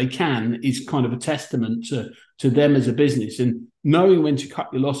fact that they can is kind of a testament to them as a business. And knowing when to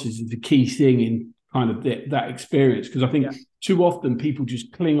cut your losses is the key thing in kind of that experience. Because I think too often people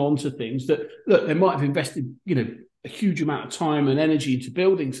just cling on to things that, look, they might have invested, a huge amount of time and energy into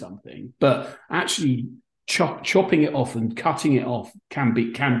building something, but actually chopping it off and cutting it off can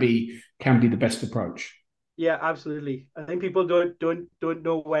be the best approach. Yeah, absolutely. I think people don't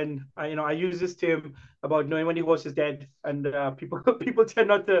know when. I use this term about knowing when the horse is dead, and people tend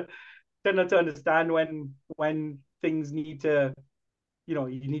not to understand when things need to, you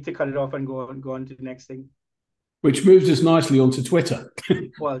need to cut it off and go on to the next thing. Which moves us nicely onto Twitter.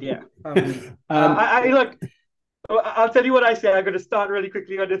 Well, yeah. I look. I'll tell you what I say. I'm going to start really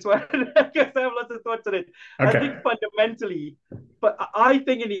quickly on this one. I guess I have lots of thoughts on it. Okay. I think fundamentally, but I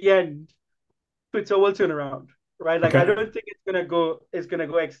think in the end, Twitter will turn around, right? Like, I don't think it's gonna go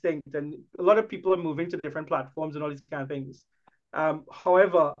extinct, and a lot of people are moving to different platforms and all these kind of things.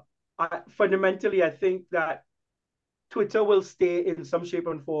 However, fundamentally, I think that Twitter will stay in some shape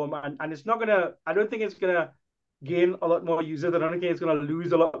and form, and it's not gonna. I don't think it's gonna gain a lot more users. I don't think it's gonna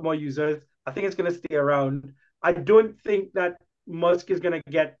lose a lot more users. I think it's gonna stay around. I don't think that Musk is gonna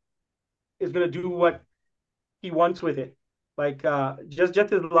do what he wants with it. Like just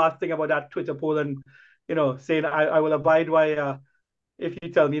his last thing about that Twitter poll, and saying I will abide by if you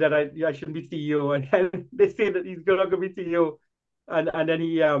tell me that I shouldn't be CEO, and then they say that he's not going to be CEO, and then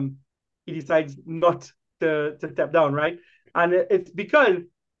he decides not to step down, right? And it's because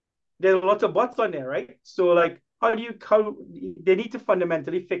there's a lot of bots on there, right? So like how they need to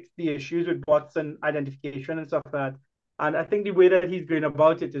fundamentally fix the issues with bots and identification and stuff like that. And I think the way that he's going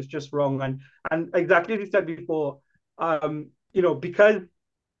about it is just wrong. And exactly as you said before, because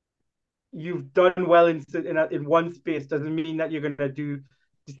you've done well in one space doesn't mean that you're going to do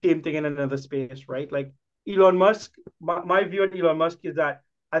the same thing in another space, right? Like Elon Musk, my view on Elon Musk is that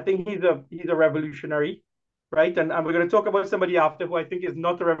I think he's a revolutionary, right? And we're going to talk about somebody after who I think is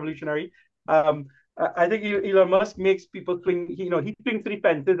not a revolutionary. I think Elon Musk makes people swing, he swings to the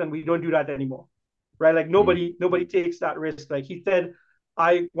fences, and we don't do that anymore, right? Like nobody takes that risk. Like he said,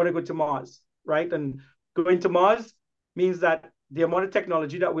 I want to go to Mars, right? And going to Mars means that the amount of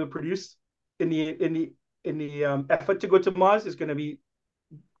technology that we'll produce in the effort to go to Mars is going to be,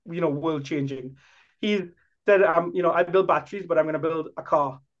 world changing. He said, I build batteries, but I'm going to build a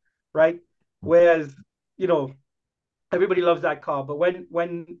car, right? Whereas, everybody loves that car, but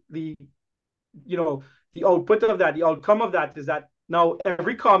when the output of that, the outcome of that is that now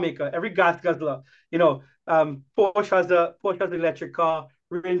every car maker, every gas guzzler, Porsche has an electric car,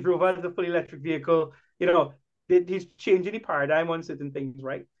 Range Rover has a fully electric vehicle, he's changing the paradigm on certain things,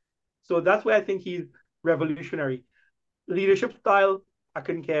 right? So that's why I think he's revolutionary. Leadership style, I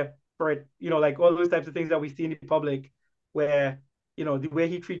couldn't care for it. Like all those types of things that we see in the public where, the way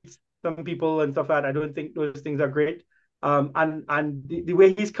he treats some people and stuff like that, I don't think those things are great. And the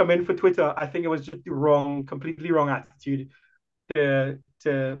way he's come in for Twitter, I think it was just the completely wrong attitude to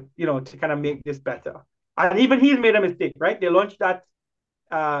kind of make this better. And even he's made a mistake, right? They launched that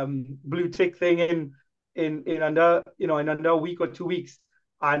blue tick thing in under a week or 2 weeks,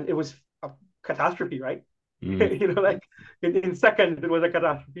 and it was a catastrophe, right? Like in seconds, it was a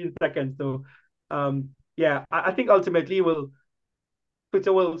catastrophe in seconds. So I think ultimately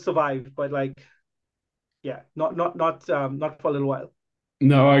Twitter will survive, but not for a little while.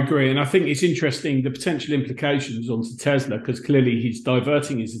 No, I agree. And I think it's interesting the potential implications onto Tesla, because clearly he's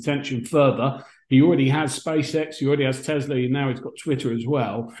diverting his attention further. He already has SpaceX, he already has Tesla, and now he's got Twitter as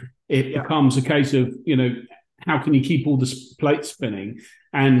well. It becomes a case of, how can you keep all the plates spinning?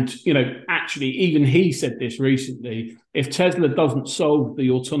 And, actually, even he said this recently, if Tesla doesn't solve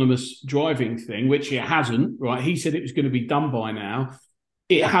the autonomous driving thing, which it hasn't, right? He said it was going to be done by now.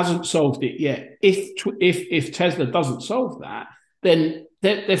 It hasn't solved it yet. If Tesla doesn't solve that, then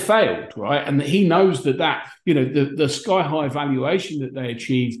they're failed, right? And he knows that the sky high valuation that they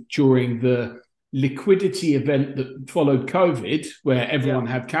achieved during the liquidity event that followed COVID, where everyone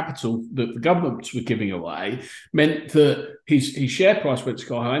Yeah. had capital that the governments were giving away, meant that his share price went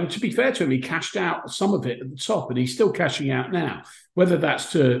sky high. And to be fair to him, he cashed out some of it at the top, and he's still cashing out now. Whether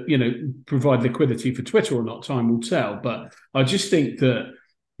that's to, provide liquidity for Twitter or not, time will tell. But I just think that,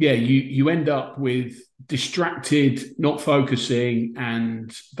 yeah, you end up with distracted, not focusing,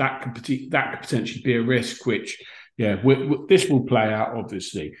 and that could potentially be a risk. Which, yeah, this will play out,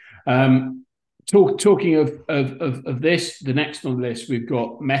 obviously. Talking of this, the next on the list we've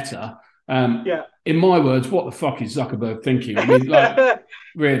got Meta. Yeah. In my words, what the fuck is Zuckerberg thinking? I mean, like,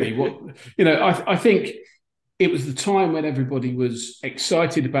 really, what I think it was the time when everybody was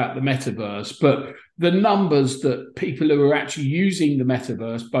excited about the metaverse, but the numbers that people who are actually using the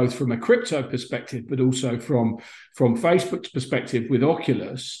metaverse, both from a crypto perspective, but also from Facebook's perspective with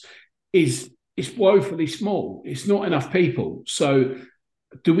Oculus, is woefully small. It's not enough people. So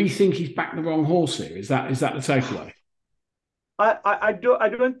do we think he's backed the wrong horse here? Is that the takeaway? I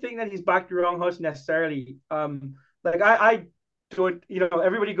don't think that he's backed the wrong horse necessarily. Like I don't,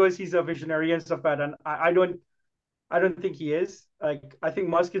 everybody goes he's a visionary and stuff like that, and I don't think he is. Like, I think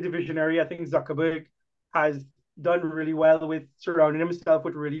Musk is a visionary. I think Zuckerberg has done really well with surrounding himself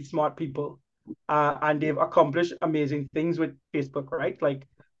with really smart people, and they've accomplished amazing things with Facebook, right? Like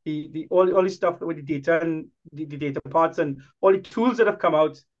all the stuff with the data and the data parts and all the tools that have come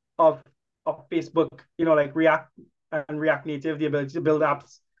out of Facebook, like React Native, the ability to build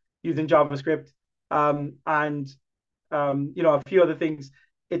apps using JavaScript, and a few other things.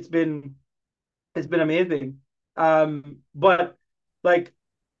 It's been amazing. But like,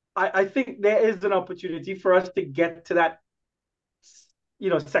 I think there is an opportunity for us to get to that,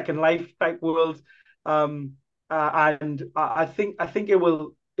 Second Life type world. And I think it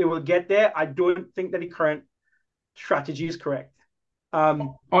will get there. I don't think that the current strategy is correct.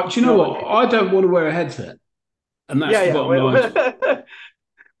 Do you know what? I don't want to wear a headset, and that's the bottom line.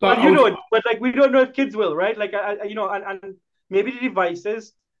 Well, but like, we don't know if kids will, right? Like, and maybe the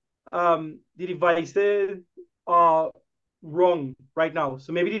devices are wrong right now.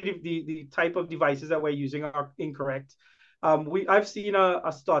 So maybe the type of devices that we're using are incorrect. I've seen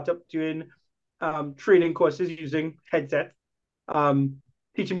a startup doing training courses using headset,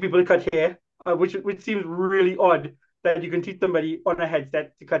 teaching people to cut hair, which seems really odd that you can teach somebody on a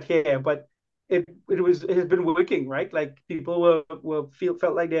headset to cut hair, but it has been working, right? Like, people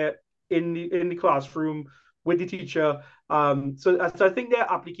felt like they're in the classroom with the teacher. So I think there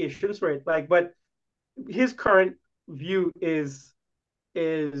are applications for it. Like, but his current view is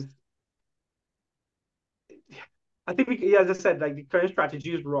I think, as I said, like, the current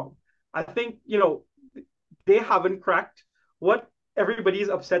strategy is wrong. I think, they haven't cracked what everybody is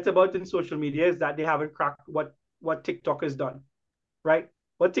upset about in social media, is that they haven't cracked what TikTok has done, right?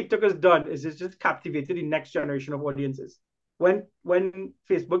 What TikTok has done is it's just captivated the next generation of audiences. When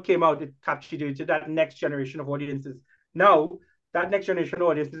Facebook came out, it captivated that next generation of audiences. Now that next generation of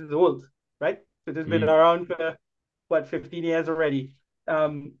audiences is old, right? So it has been around for 15 years already,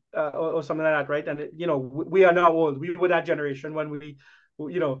 or something like that, right? And we are now old. We were that generation when we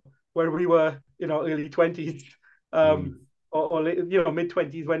were early 20s, or mid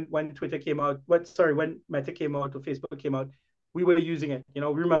 20s when Twitter came out. When Meta came out or Facebook came out, we were using it. We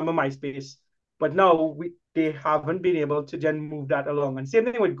remember MySpace, but now they haven't been able to then move that along. And same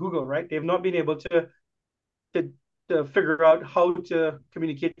thing with Google, right? They've not been able to figure out how to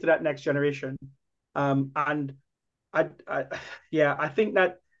communicate to that next generation. And I think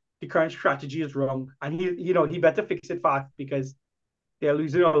that the current strategy is wrong, and he better fix it fast, because they're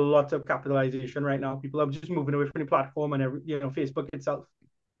losing a lot of capitalization right now. People are just moving away from the platform and Facebook itself.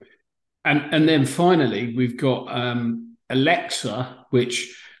 And then finally, we've got Alexa,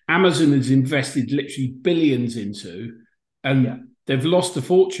 which Amazon has invested literally billions into, and they've lost a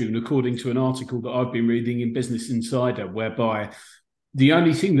fortune, according to an article that I've been reading in Business Insider, whereby the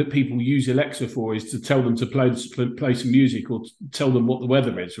only thing that people use Alexa for is to tell them to play some music or tell them what the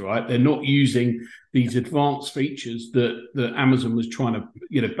weather is, right? They're not using these advanced features that Amazon was trying to,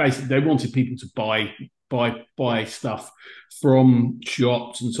 basically they wanted people to buy stuff from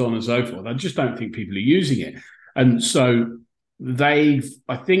shops and so on and so forth. I just don't think people are using it. And so I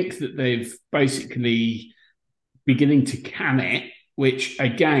think that they've basically beginning to can it, which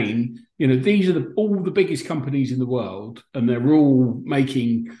again, these are all the biggest companies in the world, and they're all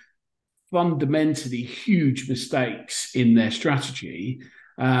making fundamentally huge mistakes in their strategy.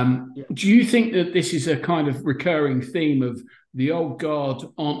 Do you think that this is a kind of recurring theme of the old guard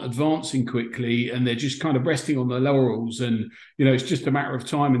aren't advancing quickly and they're just kind of resting on their laurels, and it's just a matter of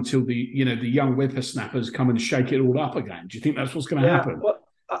time until the young whippersnappers come and shake it all up again? Do you think that's what's going to happen? Well,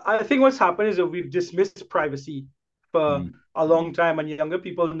 I think what's happened is that we've dismissed privacy for Mm, a long time, and younger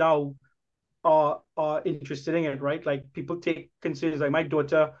people now are interested in it, right? Like people take concerns. Like my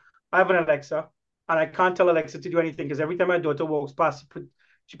daughter, I have an Alexa, and I can't tell Alexa to do anything because every time my daughter walks past,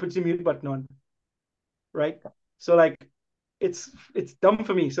 she puts the mute button on, right? So like it's dumb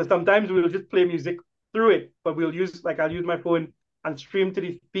for me. So sometimes we'll just play music through it, but I'll use my phone and stream to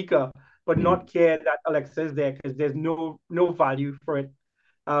the speaker, but mm, not care that Alexa is there because there's no value for it.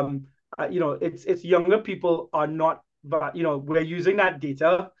 Um, it's younger people are not, but we're using that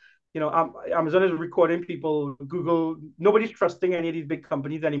data. Amazon is recording people. Google, nobody's trusting any of these big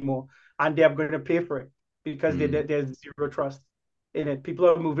companies anymore, and they're going to pay for it because mm, there's zero trust in it. People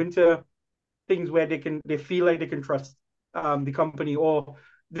are moving to things where they feel like they can trust the company. Or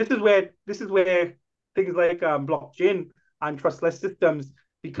this is where things like blockchain and trustless systems mm,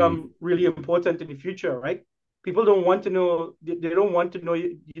 become really important in the future, right? People don't want to know. They don't want to know.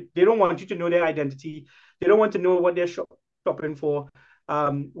 They don't want you to know their identity. They don't want to know what they're shopping for.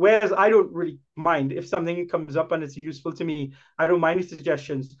 Whereas I don't really mind if something comes up and it's useful to me. I don't mind the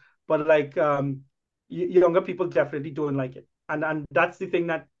suggestions, but like younger people definitely don't like it, and that's the thing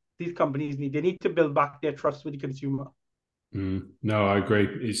that these companies need. They need to build back their trust with the consumer. mm. No, I agree.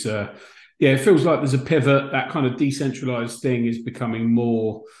 It's yeah, it feels like there's a pivot. That kind of decentralized thing is becoming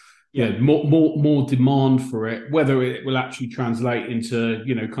more, Yeah, more demand for it. Whether it will actually translate into,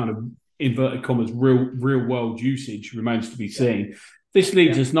 kind of inverted commas, real world usage remains to be yeah, seen. This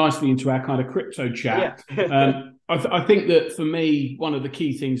leads yeah. us nicely into our kind of crypto Oh yeah. chat. I think that for me, one of the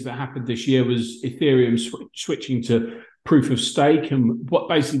key things that happened this year was Ethereum switching to proof of stake, and what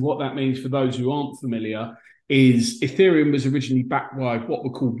that means for those who aren't familiar is Ethereum was originally backed by what were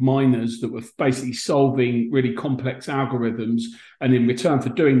called miners that were basically solving really complex algorithms. And in return for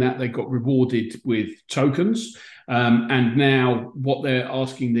doing that, they got rewarded with tokens. And now what they're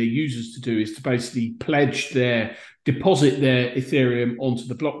asking their users to do is to basically deposit their Ethereum onto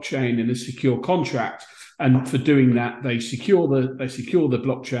the blockchain in a secure contract. And for doing that, they secure the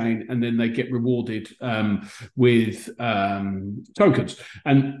blockchain, and then they get rewarded with tokens.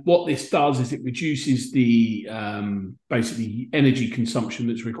 And what this does is it reduces the basically energy consumption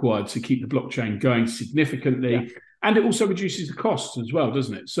that's required to keep the blockchain going Yeah, significantly. And it also reduces the costs as well,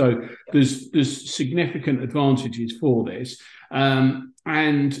 doesn't it? So yeah, there's significant advantages for this. And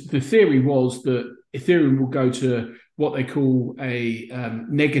the theory was that Ethereum will go to what they call a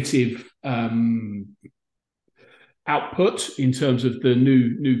negative output in terms of the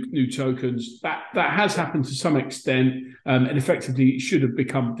new tokens. That has yeah, happened to some extent, and effectively it should have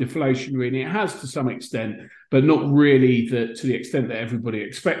become deflationary, and it has to some extent, but not really to the extent that everybody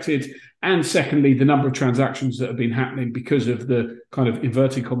expected. And secondly, the number of transactions that have been happening because of the kind of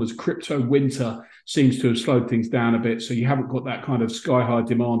inverted commas crypto winter seems to have slowed things down a bit. So you haven't got that kind of sky high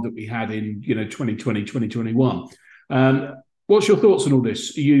demand that we had in 2020, 2021. yeah. What's your thoughts on all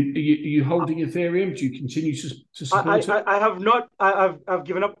this? Are you holding Ethereum? Do you continue to support it? I have not. I've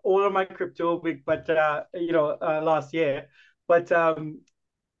given up all of my crypto, but last year. But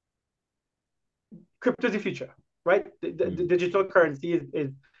crypto is the future, right? The Mm, digital currency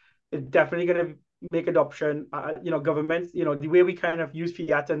is definitely going to make adoption. Governments, the way we kind of use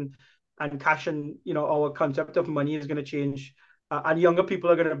fiat and cash, and our concept of money is going to change, and younger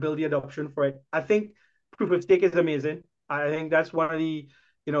people are going to build the adoption for it. I think proof of stake is amazing. I think that's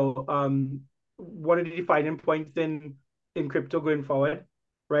you know one of the defining points in crypto going forward,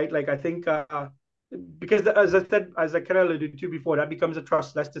 right? Like I think because as I kind of alluded to before, that becomes a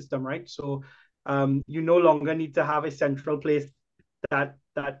trustless system, right? So you no longer need to have a central place that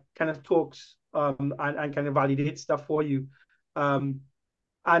kind of talks and kind of validates stuff for you. Um,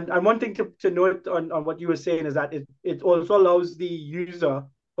 and one thing to note on what you were saying is that it also allows the user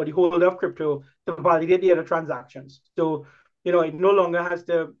or the holder of crypto to validate the other transactions. So, it no longer has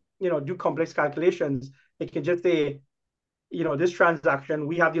to, do complex calculations. It can just say, this transaction,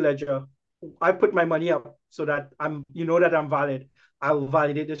 we have the ledger. I put my money up so that that I'm valid. I'll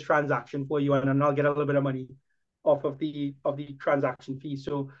validate this transaction for you, and then I'll get a little bit of money off of the transaction fee.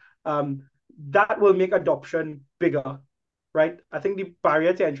 So that will make adoption bigger, right? I think the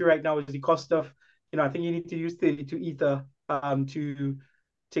barrier to entry right now is the cost of, I think you need to use 32 Ether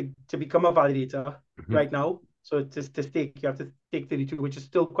to become a validator mhm. right now. So to stake, you have to stake 32, which is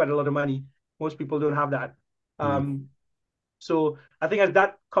still quite a lot of money. Most people don't have that. Mm. Um, so I think as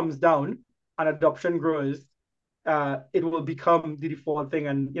that comes down and adoption grows, it will become the default thing.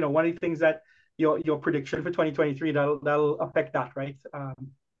 And one of the things that your prediction for 2023 that'll affect that, right?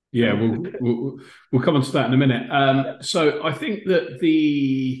 Yeah, we'll come on to that in a minute. Yeah, So I think that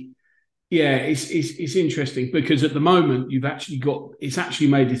Yeah, it's interesting because at the moment it's actually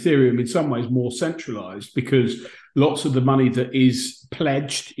made Ethereum in some ways more centralized because lots of the money that is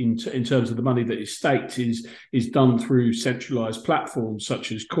pledged in terms of the money that is staked is done through centralized platforms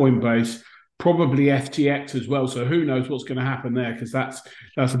such as Coinbase, probably FTX as well. So who knows what's going to happen there, because that's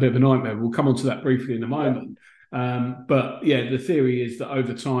a bit of a nightmare. We'll come on to that briefly in a moment. But yeah, the theory is that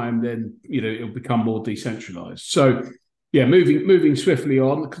over time, then it'll become more decentralized. So yeah, moving swiftly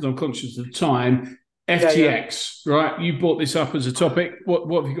on because I'm conscious of time. FTX, right? You brought this up as a topic.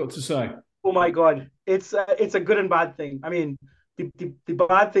 What have you got to say? Oh my God, it's a good and bad thing. I mean, the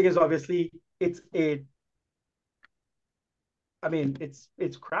bad thing is obviously it's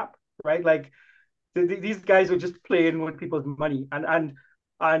crap, right? Like these guys are just playing with people's money, and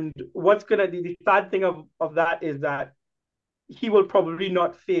what's gonna the sad thing of that is that he will probably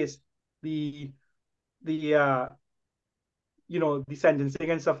not face the the sentencing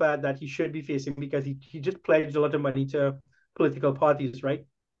and stuff that he should be facing because he just pledged a lot of money to political parties, right?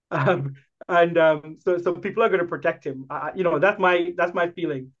 Um, so people are going to protect him. That's my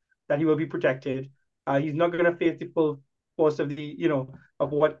feeling that he will be protected. He's not going to face the full force of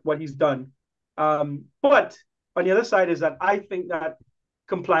of what he's done. But on the other side is that I think that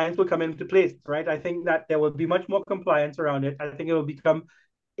compliance will come into place, right? I think that there will be much more compliance around it. I think it will become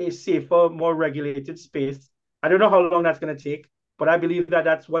a safer, more regulated space. I don't know how long that's going to take, but I believe that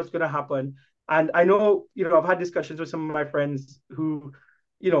that's what's going to happen. And I know, I've had discussions with some of my friends who,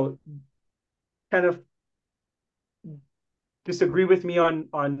 kind of disagree with me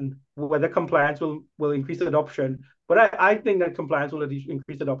on whether compliance will increase adoption. But I think that compliance will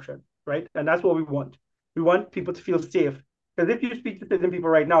increase adoption, right? And that's what we want. We want people to feel safe. Because if you speak to certain people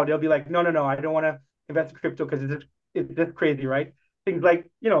right now, they'll be like, no, I don't want to invest in crypto because it's just crazy, right? Things like,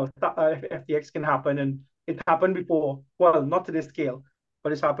 FTX can happen, and it's happened before. Well, not to this scale,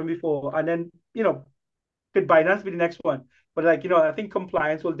 but it's happened before. And then, could Binance be the next one? But I think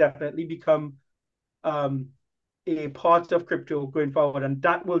compliance will definitely become a part of crypto going forward, and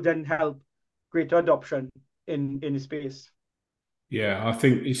that will then help greater adoption in the space. Yeah, I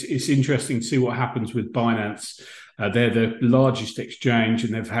think it's interesting to see what happens with Binance. They're the largest exchange,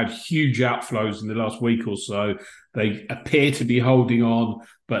 and they've had huge outflows in the last week or so. They appear to be holding on,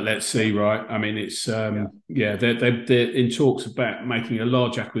 but let's see, right? I mean, it's they're in talks about making a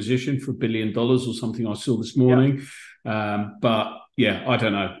large acquisition for $1 billion or something. I saw this morning, but yeah, I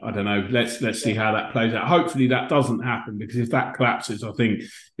don't know. Let's see how that plays out. Hopefully, that doesn't happen, because if that collapses, I think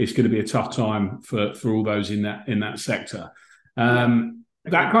it's going to be a tough time for all those in that sector.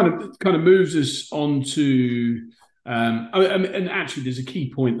 That kind of moves us on to and actually there's a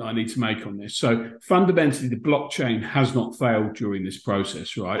key point that I need to make on this. So fundamentally, the blockchain has not failed during this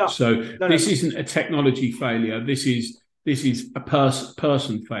process, right? No, this isn't a technology failure. This is a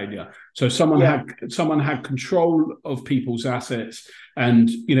person failure. So someone had control of people's assets, and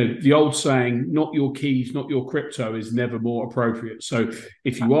the old saying, "Not your keys, not your crypto," is never more appropriate. So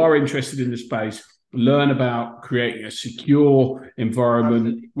if you are interested in the space, learn about creating a secure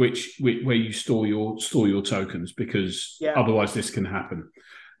environment where you store your tokens, because otherwise this can happen.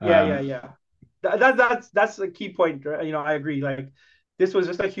 That's a key point. I agree. Like this was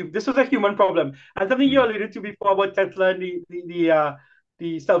a human problem, and something you alluded to before about Tesla and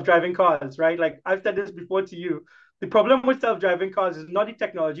the self-driving cars, right? Like I've said this before to you. The problem with self-driving cars is not the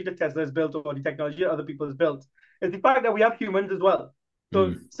technology that Tesla has built or the technology that other people has built. It's the fact that we have humans as well.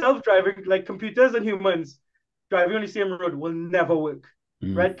 So self-driving, like computers and humans driving on the same road, will never work,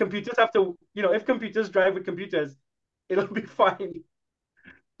 right? Computers have to, if computers drive with computers, it'll be fine.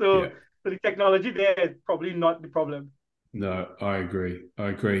 So the technology there is probably not the problem. No, I agree.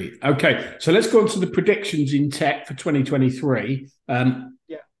 Okay, so let's go on to the predictions in tech for 2023.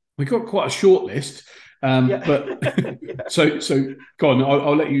 We've got quite a short list, but so go on.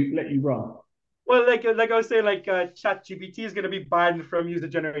 I'll let you run. Well, like I was saying, ChatGPT is going to be banned from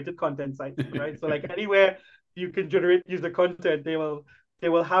user-generated content sites, right? So anywhere you can generate user content, they will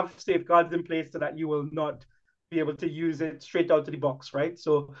have safeguards in place so that you will not be able to use it straight out of the box, right?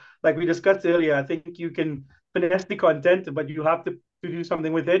 So like we discussed earlier, I think you can finesse the content, but you have to do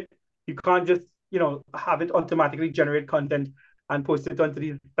something with it. You can't just have it automatically generate content and post it onto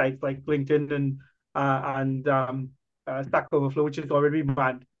these sites like LinkedIn and Stack Overflow, which is already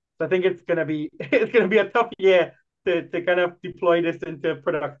banned. I think it's gonna be a tough year to kind of deploy this into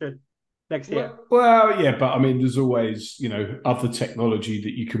production next year. Well, yeah, but I mean, there's always other technology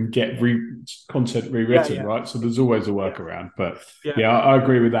that you can get content rewritten, right? So there's always a workaround. But I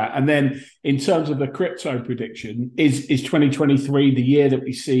agree with that. And then in terms of the crypto prediction, is 2023 the year that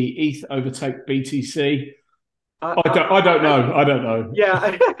we see ETH overtake BTC? I don't know. I don't know.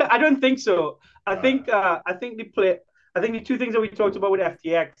 Yeah, I don't think so. I think the play. I think the two things that we talked about with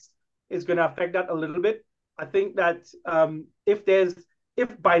FTX is going to affect that a little bit. I think that if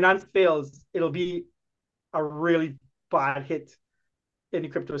Binance fails, it'll be a really bad hit in the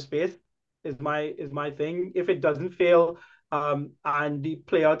crypto space. Is my thing. If it doesn't fail, and the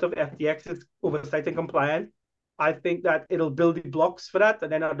play out of FTX is oversight and compliant, I think that it'll build the blocks for that,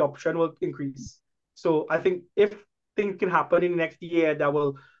 and then adoption will increase. So I think if things can happen in the next year that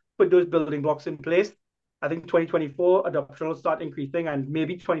will put those building blocks in place, I think 2024 adoption will start increasing, and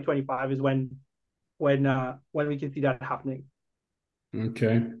maybe 2025 is when we can see that happening.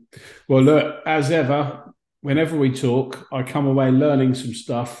 Okay. Well, look, as ever, whenever we talk, I come away learning some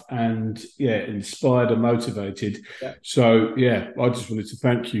stuff and yeah, inspired and motivated. Yeah. So yeah, I just wanted to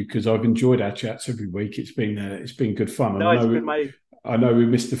thank you because I've enjoyed our chats every week. It's been good fun. And No, it's been my I know we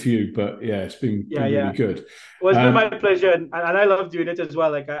missed a few, but yeah, yeah, been really yeah. good. Well, it's been my pleasure, and I love doing it as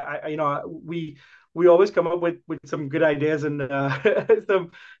well. Like we always come up with some good ideas and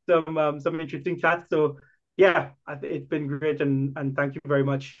some interesting chats. So yeah, it's been great, and thank you very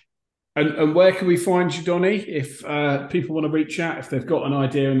much. And where can we find you, Donnie, if people want to reach out, if they've got an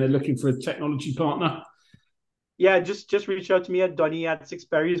idea and they're looking for a technology partner? Yeah, just reach out to me at Donnie at Six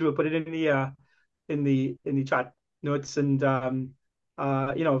Berries. We'll put it in the chat notes, and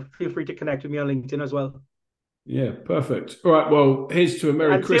feel free to connect with me on LinkedIn as well. Yeah, perfect. All right, well, here's to a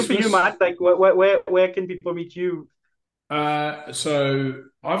Merry And same for you, Christmas. Matt. Like, where can people meet you? So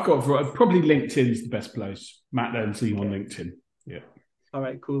I've got probably LinkedIn's the best place. Matt Lensley on LinkedIn. Yeah. All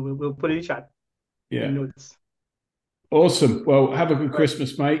right, cool. We'll put it in chat Yeah. in notes. Awesome. Well, have a good All right.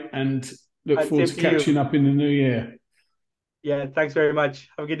 Christmas, mate, and look And forward same to to you. catching up in the new year. Yeah, thanks very much.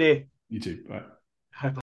 Have a good day. You too. Bye. Bye.